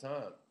a fun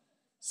time.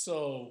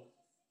 So,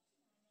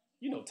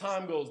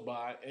 time goes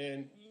by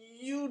and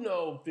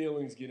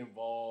feelings get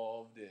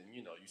involved and,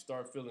 you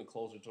start feeling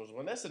closer towards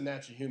one. That's a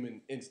natural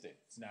human instinct.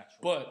 It's natural.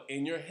 But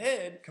in your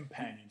head,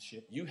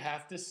 companionship, you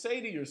have to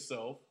say to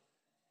yourself,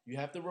 you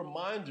have to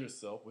remind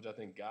yourself, which I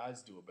think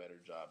guys do a better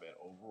job at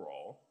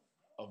overall,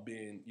 of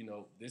being,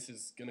 this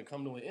is going to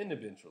come to an end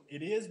eventually.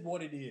 It is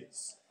what it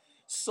is.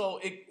 So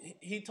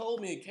he told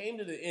me it came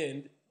to the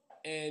end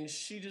and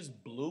she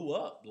just blew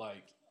up.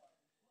 Like,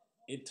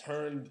 it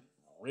turned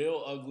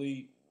real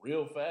ugly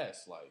real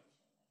fast. Like,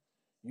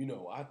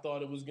 I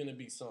thought it was going to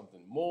be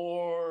something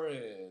more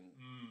and,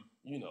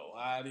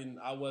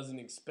 I wasn't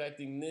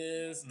expecting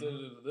this,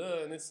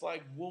 and it's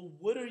like, well,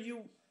 what are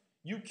you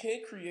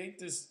can't create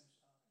this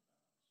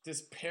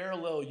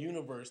parallel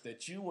universe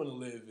that you want to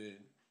live in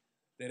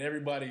that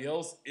everybody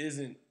else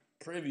isn't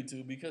privy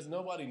to because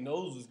nobody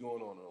knows what's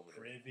going on over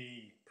there.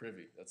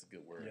 Privy, that's a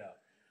good word.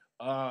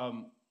 Yeah.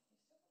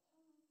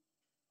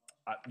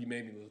 You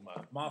made me lose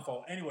my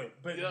fault. Anyway,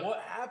 but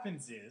what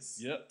happens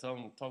is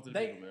talk to the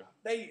people,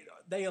 man.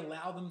 They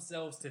allow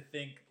themselves to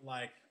think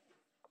like,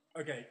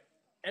 okay,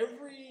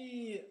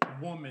 every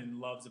woman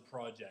loves a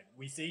project.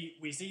 We see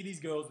these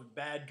girls with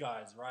bad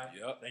guys, right?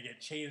 Yep. They get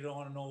cheated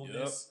on and all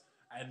this,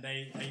 and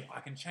I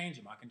can change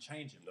him.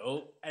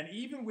 Nope. And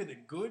even with a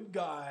good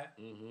guy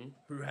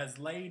who has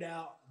laid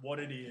out what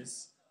it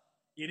is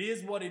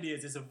what it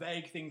is. It's a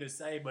vague thing to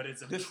say, but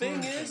it's a the true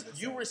thing is, to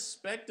you say.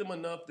 Respect them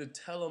enough to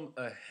tell them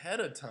ahead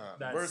of time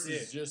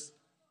versus just,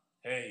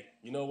 hey,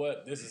 you know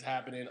what? This is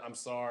happening. I'm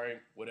sorry.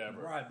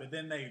 Whatever. Right, but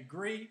then they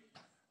agree,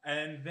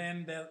 and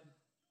then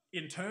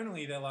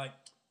internally they're like,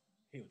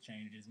 he'll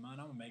change his mind.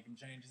 I'm gonna make him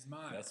change his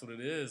mind. That's what it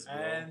is, bro.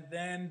 And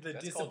then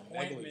That's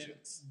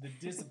the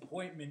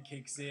disappointment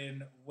kicks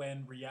in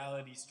when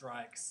reality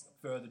strikes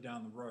further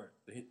down the road.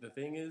 The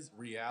thing is,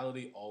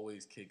 reality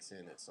always kicks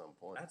in at some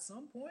point. At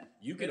some point,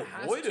 you can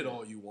avoid it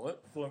all you want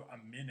for a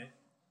minute,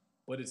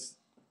 but it's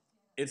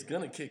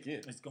gonna kick in.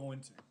 It's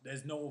going to.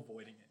 There's no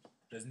avoiding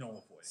it.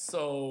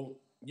 So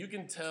you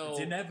can tell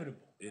it's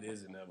inevitable. It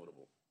is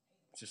inevitable.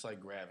 It's just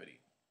like gravity.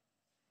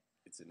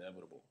 It's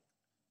inevitable.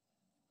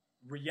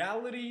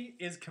 Reality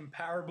is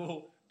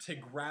comparable to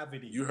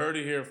gravity. You heard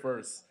it here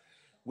first,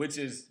 which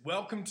is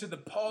welcome to the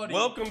party.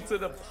 Welcome to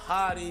the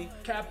party.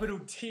 Capital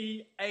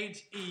THE,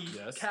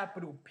 yes.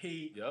 Capital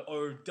P, yep.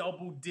 or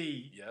double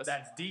D. Yes.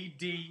 That's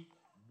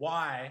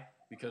DDY.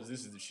 Because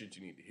this is the shit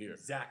you need to hear.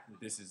 Exactly.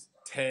 This is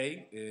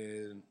Tay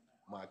and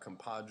my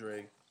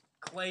compadre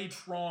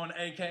Claytron,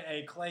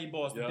 aka Clay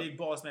Boss, yep. the Big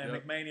Boss Man,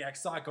 yep. McManiac,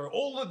 Psycho,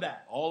 all of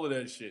that. All of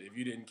that shit. If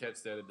you didn't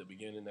catch that at the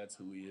beginning, that's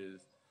who he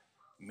is.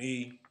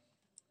 Me,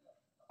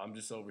 I'm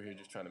just over here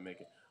just trying to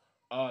make it.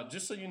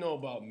 Just so you know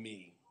about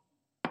me,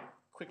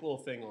 quick little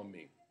thing on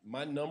me.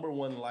 My number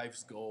one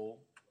life's goal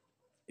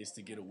is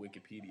to get a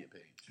Wikipedia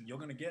page. You're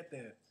going to get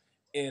there.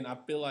 And I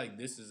feel like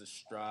this is a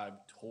strive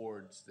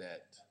towards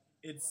that.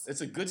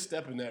 It's a good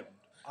step in that.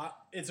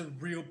 It's a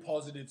real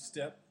positive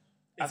step.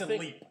 It's a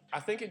leap. I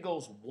think it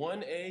goes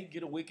 1A,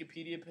 get a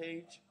Wikipedia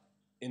page,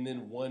 and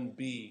then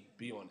 1B,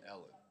 be on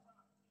Ellen.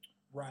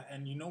 Right,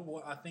 and you know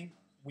what? I think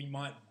we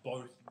might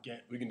both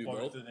get We can do both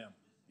both? of them.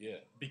 Yeah.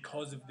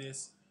 Because of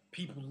this.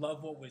 People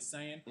love what we're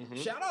saying.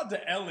 Mhm. Shout out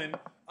to Ellen.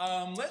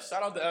 Let's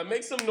Shout out to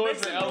make some noise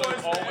for Ellen.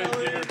 noise for Always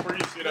Ellen. give her free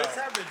shit Let's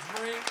out. have a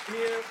drink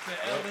here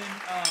for Ellen.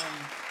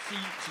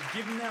 She's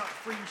giving out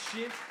free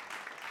shit.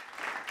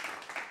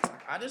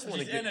 I just want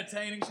to She's get...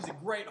 entertaining. She's a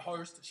great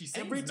host. She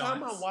seems Every time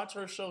nice. I watch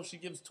her show, she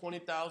gives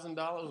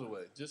 $20,000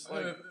 away. Just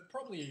like...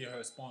 Probably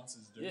her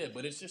sponsors do. yeah,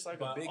 but it's just like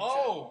But, a big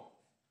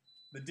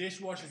the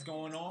dishwasher's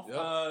going off.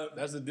 Yep.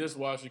 That's a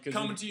dishwasher.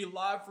 Coming to you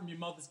live from your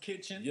mother's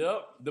kitchen.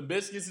 Yep. The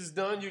biscuits is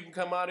done. You can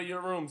come out of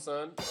your room,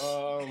 son.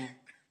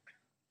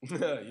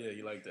 Yeah,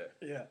 you like that.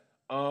 Yeah.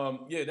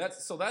 Yeah,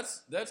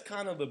 that's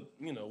kind of the,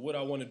 what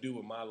I want to do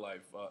with my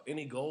life.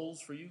 Any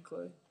goals for you,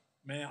 Clay?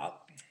 Man,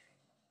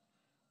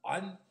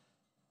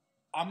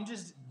 I'm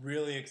just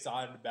really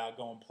excited about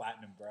going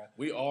platinum, bro.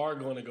 We are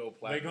going to go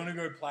platinum. We're going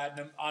to go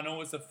platinum. I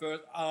know it's the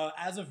first.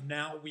 As of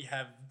now, we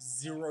have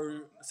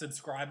 0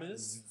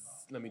 subscribers.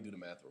 Let me do the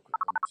math real quick.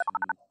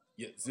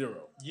 1, 2,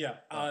 0. Yeah,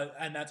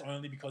 and that's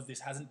only because this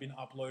hasn't been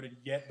uploaded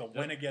yet. But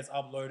when it gets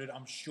uploaded,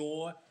 I'm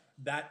sure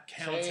that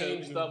counter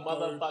Change the will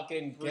go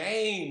motherfucking through.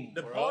 game,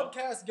 The bro.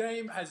 podcast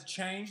game has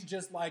changed,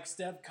 just like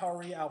Steph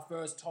Curry, our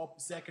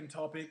second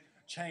topic,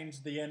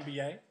 changed the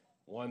NBA.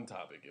 One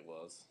topic it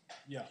was.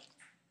 Yeah.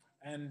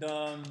 And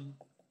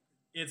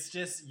it's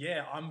just,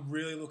 I'm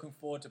really looking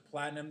forward to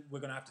platinum. We're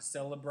going to have to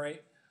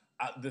celebrate.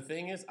 The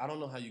thing is, I don't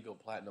know how you go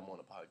platinum on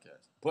a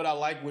podcast. But I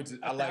like what...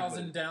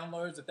 1,000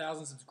 downloads,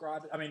 1,000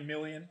 subscribers. I mean,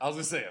 million. I was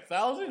going to say,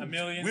 1,000? A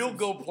million. We'll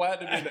go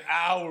platinum in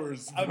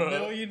hours, bro. A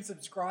million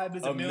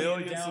subscribers, a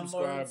million downloads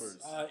subscribers.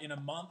 In a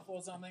month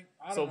or something.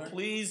 I So don't know.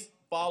 please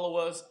follow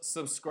us,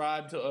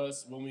 subscribe to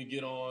us when we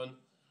get on.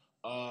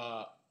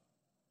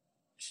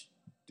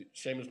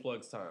 Shameless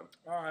plugs time.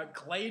 All right,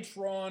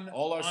 Claytron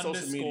All our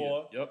social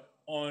media. Yep.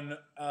 on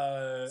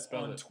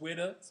Spell it.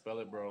 Twitter. Spell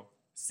it, bro.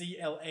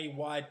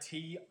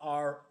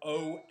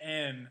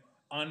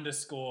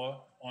 CLAYTRON_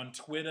 on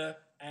Twitter,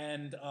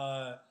 and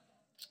I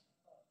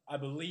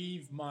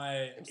believe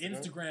my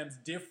Instagram's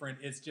different.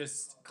 It's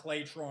just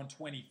Claytron23.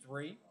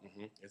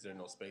 Mm-hmm. Is there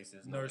no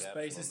spaces? No gaps,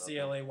 spaces.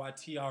 no nothing?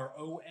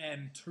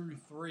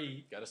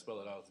 CLAYTRON23. Gotta spell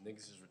it out. Niggas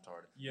is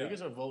retarded. Yeah.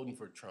 Niggas are voting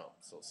for Trump,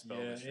 so spell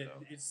this shit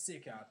out. It's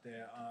sick out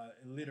there.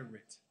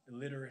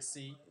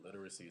 Illiteracy.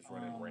 Literacy is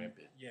running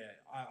rampant. Yeah,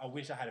 I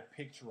wish I had a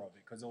picture of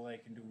it because all they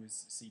can do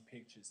is see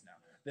pictures now.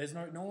 There's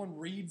no one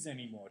reads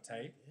anymore,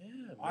 Tay. Yeah,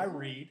 man. I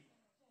read,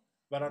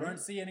 but I don't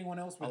see anyone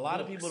else with A lot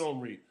of books. people don't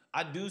read.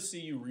 I do see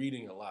you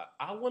reading a lot.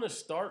 I want to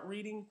start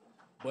reading,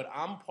 but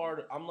I'm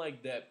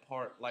like that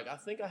part. Like, I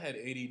think I had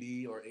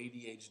ADD or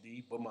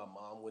ADHD, but my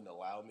mom wouldn't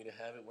allow me to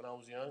have it when I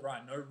was young.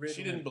 Right, no Ritalin.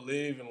 She didn't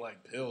believe in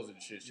like pills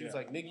and shit. She was Yeah.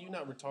 like, "Nigga, you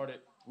not retarded.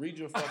 Read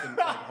your fucking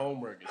like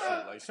homework and shit."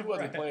 Like, she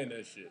wasn't Right. playing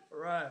that shit.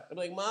 Right. I'm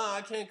like, "Ma,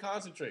 I can't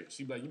concentrate."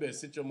 She'd be like, "You better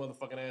sit your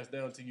motherfucking ass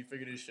down until you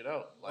figure this shit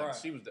out." Like, Right.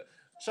 she was that.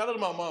 Shout out to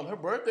my mom. Her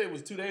birthday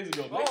was 2 days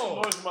ago. Make some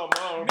Oh. noise for my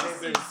mom. Her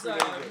birthday was 2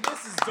 days ago.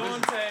 Mrs.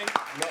 Dante,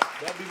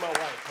 That'd be my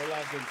wife. Her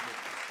last name's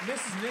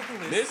Mrs.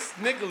 Nicholas. Miss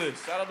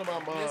Nicholas. Shout out to my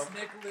mom Miss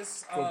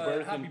Nicholas, for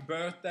birthing- happy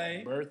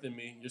birthday. birthing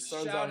me. Your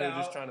son's Shout out here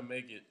just out. trying to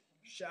make it.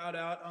 Shout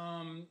out,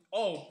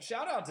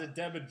 shout out to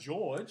Deborah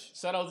George.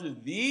 Shout out to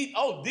the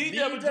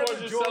Deborah George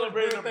just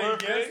celebrated her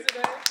birthday.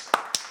 yesterday.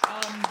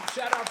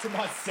 Shout out to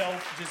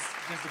myself,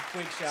 just a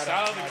quick shout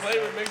Shout out to myself.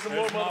 Clay, make some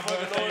more It was my motherfucking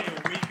birthday noise.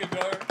 a week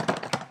ago.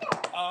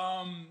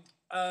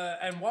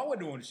 And while we're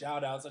doing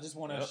shout outs, I just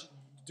want to Yep.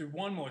 do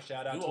one more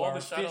shout out Do to all our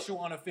the shout out-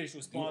 official, unofficial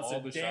all sponsor,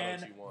 the shout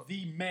outs Dan you want.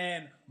 the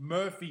Man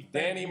Murphy. Thank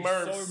Danny you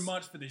Murphs. so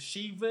much for the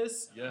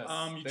Shivas. Yes. You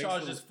Thanks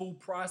charged for us the- full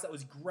price. That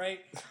was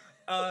great.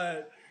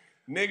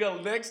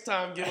 Nigga, next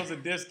time give us a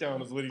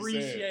discount is what he's saying.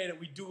 Appreciate it.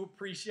 We do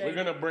appreciate We're it.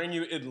 gonna bring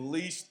you at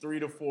least 3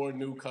 to 4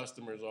 new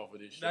customers off of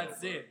this show.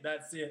 That's bro. it.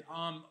 That's it.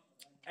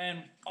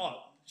 And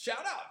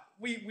shout out.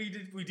 We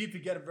did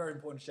forget a very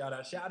important shout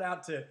out. Shout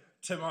out to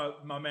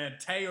my man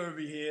Tay over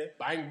here.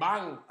 Bang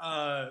bang.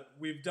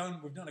 We've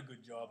done a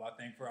good job, I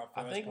think, for our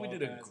first I think we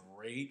did a podcast.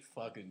 great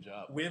fucking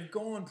job. We've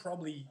gone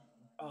probably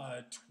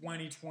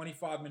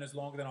 20-25 minutes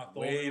longer than I thought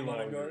Way we were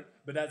gonna longer. go.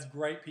 But that's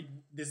great. People,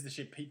 this is the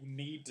shit people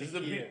need to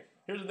hear.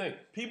 Here's the thing.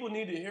 People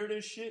need to hear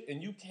this shit,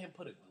 and you can't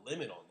put a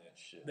limit on that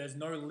shit. There's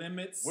no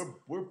limits.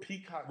 We're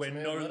peacocks, We're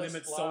man. no Let us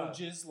limit fly.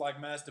 soldiers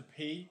like Master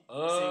P. See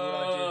what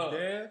I did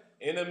there?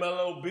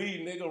 NMLOB,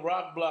 nigga,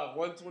 Rock Block,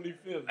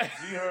 125th,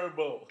 G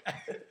Herbo.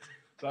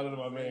 Shout out to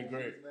my man,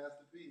 Greg.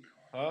 Master P.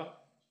 Huh?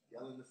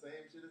 Yelling the same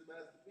shit as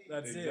Master P.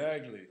 That's it.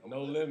 Exactly.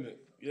 No limit.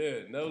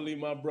 Yeah, no leave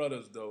my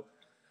brothers though.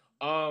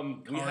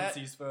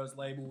 Currency's first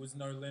label was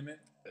No Limit.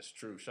 That's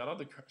true. Shout out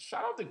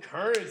to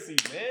Currency,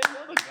 man.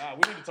 Another guy.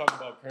 We need to talk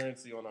about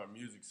Currency on our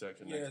music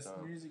section next Yes,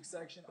 time. music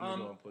section. Let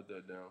me go and put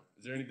that down.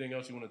 Is there anything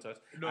else you want to touch?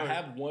 No. I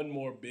have one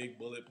more big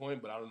bullet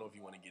point, but I don't know if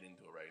you want to get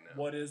into it right now.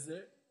 What is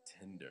it?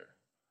 Tinder.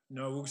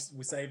 No,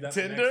 we'll save that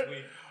Tinder? for next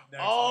week.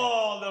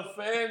 The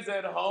fans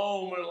at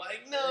home are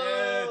like, no.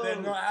 Yeah,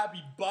 they're not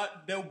happy,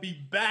 but they'll be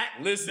back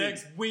Listen.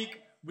 next week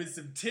with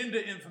some Tinder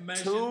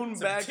information. Tune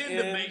some back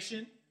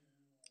Tindermation.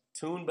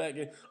 Tune back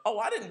in. Oh,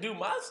 I didn't do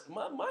my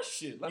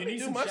shit. Let You me need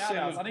do some my shout outs.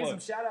 shameless I need plug. some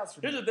shout outs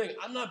from Here's you. the thing.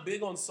 I'm not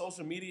big on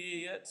social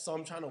media yet, so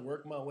I'm trying to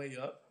work my way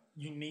up.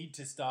 You need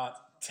to start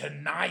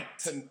tonight.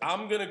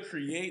 I'm going to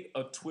create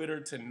a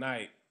Twitter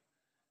tonight.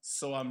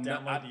 So I'm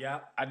Download the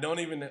app. I don't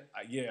even,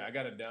 I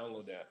got to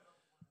download that.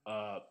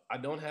 I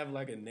don't have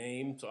like a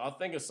name, so I'll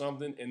think of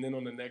something, and then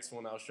on the next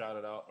one I'll shout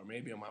it out, or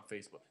maybe on my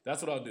Facebook.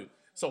 That's what I'll do.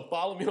 So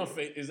follow me on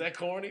Facebook. Is that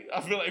corny? I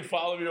feel like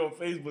follow me on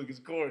Facebook is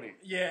corny.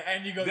 Yeah,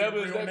 and you go Devin,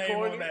 your is real that name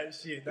corny? on that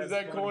shit. Is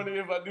that corny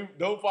if I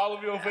don't follow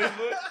me on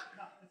Facebook?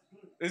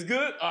 It's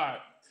good? All right.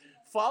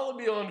 Follow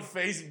me on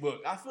Facebook.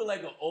 I feel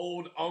like an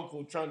old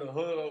uncle trying to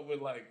hook up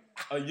with like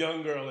a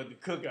young girl at the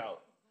cookout.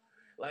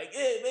 Like,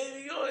 hey,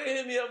 baby, you want to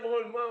hit me up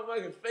on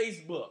motherfucking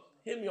Facebook.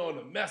 Hit me on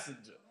the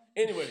messenger.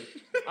 Anyway,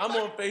 I'm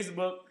on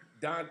Facebook.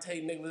 Dante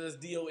Nicholas,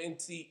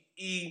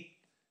 DONTE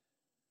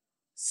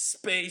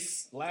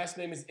space. Last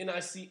name is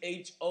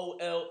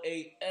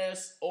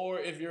NICHOLAS. Or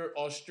if you're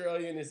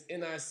Australian, it's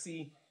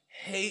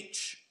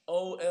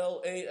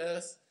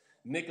NICHOLAS.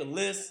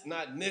 Nicholas,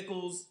 not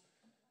Nichols,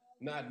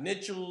 not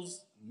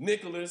Nichols.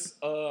 Nicholas.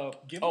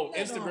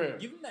 Instagram.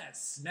 Give him that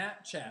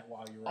Snapchat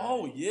while you're at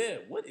Oh, it. yeah.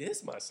 What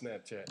is my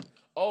Snapchat?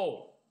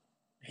 Oh.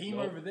 Him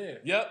Nope. over there.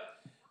 Yep.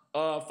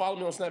 Follow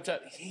me on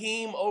Snapchat.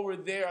 Heem over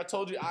there. I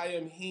told you I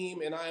am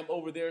Heem and I am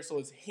over there. So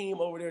it's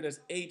Heem over there. That's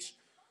H,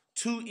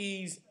 2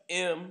 E's,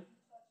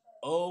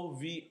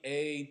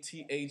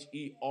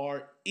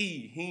 MOVATHERE.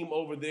 Heem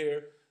over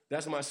there.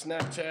 That's my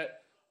Snapchat.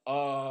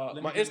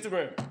 My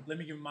Instagram. Let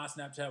me give you my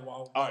Snapchat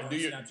while All right, do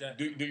we're your on Snapchat.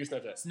 do your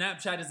Snapchat.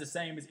 Snapchat is the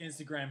same as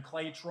Instagram.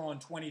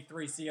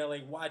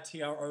 Claytron23,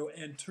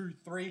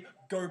 CLAYTRON23.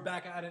 Go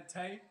back at it,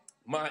 Tay.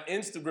 My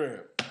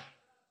Instagram.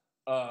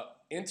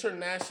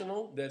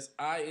 International. That's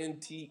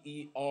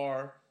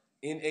INTERNATIONAL.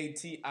 You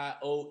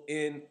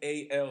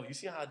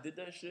see how I did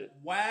that shit?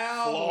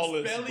 Wow,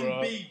 Flawless, spelling bro.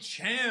 bee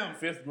champ.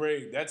 5th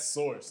grade. That's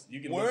source.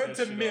 You can look Word that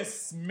to shit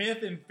Miss up.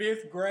 Smith in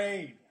 5th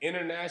grade.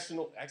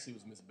 International. Actually, it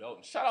was Miss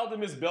Belton. Shout out to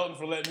Miss Belton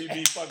for letting me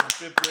be fucking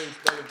 5th grade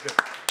spelling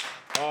tip.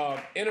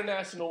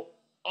 International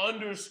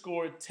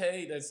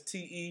 _Tay. That's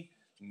TE,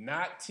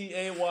 not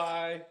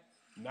TAY,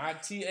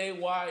 not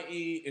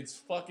TAYE. It's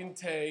fucking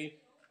Tay,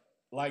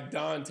 like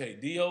Dante.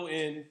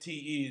 DONTE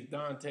is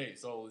Dante.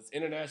 So it's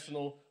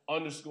international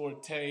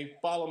 _Tay.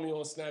 Follow me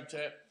on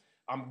Snapchat.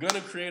 I'm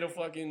gonna create a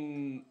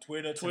fucking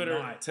Twitter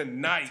tonight.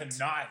 Tonight.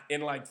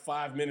 In like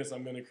 5 minutes,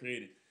 I'm gonna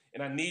create it.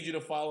 And I need you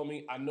to follow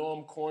me. I know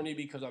I'm corny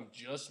because I'm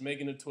just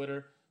making a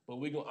Twitter, but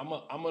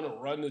I'm gonna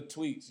run the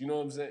tweets. You know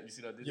what I'm saying? You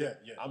see what I did there?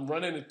 Yeah. I'm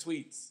running the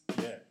tweets.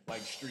 Yeah.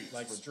 Like streets.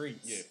 Like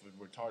streets. Yeah, for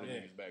retarded Yeah.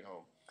 niggas back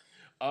home.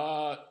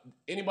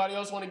 Anybody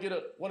else want to get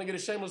a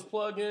shameless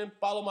plug in?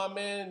 Follow my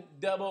man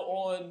Deba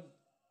on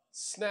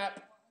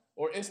Snap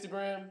or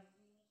Instagram.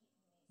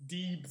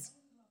 Deebs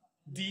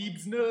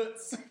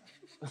nuts.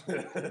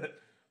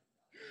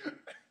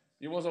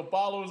 You want some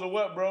followers or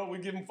what, bro? We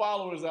giving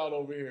followers out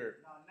over here.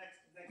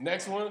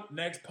 Next one?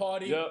 Next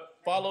party. Yep.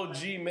 Follow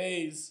G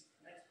Maze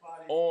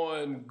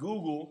on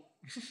Google.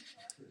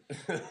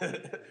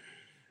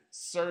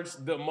 Search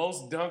the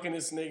most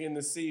dunkinest nigga in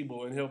the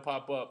Seabowl and he'll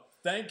pop up.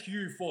 Thank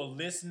you for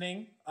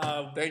listening.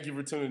 Thank you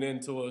for tuning in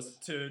to us.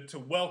 To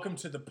welcome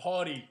to the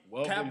party.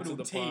 Welcome capital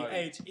to the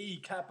party. THE,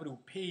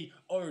 capital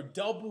PO,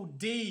 double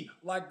D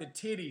like the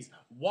titties.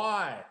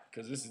 Why?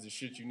 Because this is the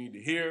shit you need to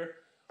hear.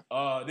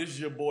 This is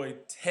your boy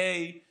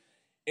Tay,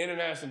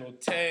 International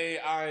Tay.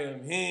 I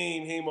am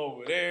Heem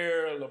over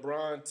there.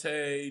 LeBron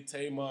Tay,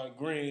 Taymon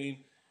Green,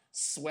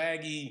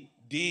 Swaggy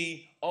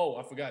D. Oh,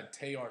 I forgot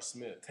Tayyar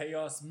Smith.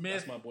 Tayyar Smith.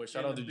 That's my boy.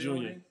 Shout in out to the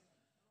Junior. building.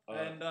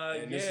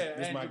 This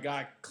is my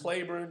guy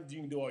Claiborne.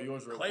 You can do all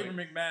yours real quick.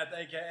 Claiborne McMath,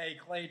 a.k.a.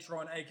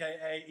 Claytron,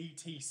 a.k.a.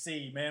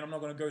 ETC. Man, I'm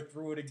not going to go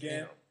through it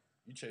again. Damn,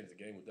 you changed the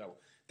game with that one.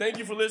 Thank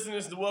you for listening.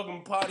 This is the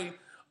Welcome Party.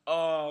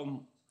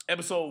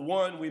 Episode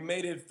 1, we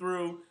made it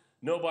through.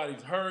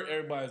 Nobody's hurt.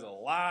 Everybody's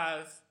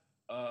alive.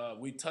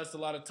 We touched a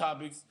lot of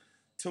topics.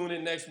 Tune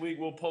in next week.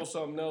 We'll post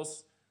something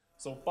else.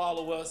 So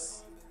follow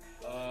us.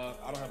 I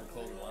don't have a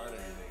closing line or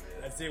anything.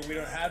 That's it. We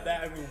don't have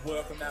that, and we'll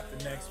work on that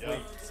for next week.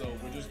 So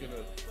we're just going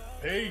to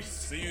peace.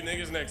 See you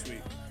niggas next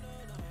week.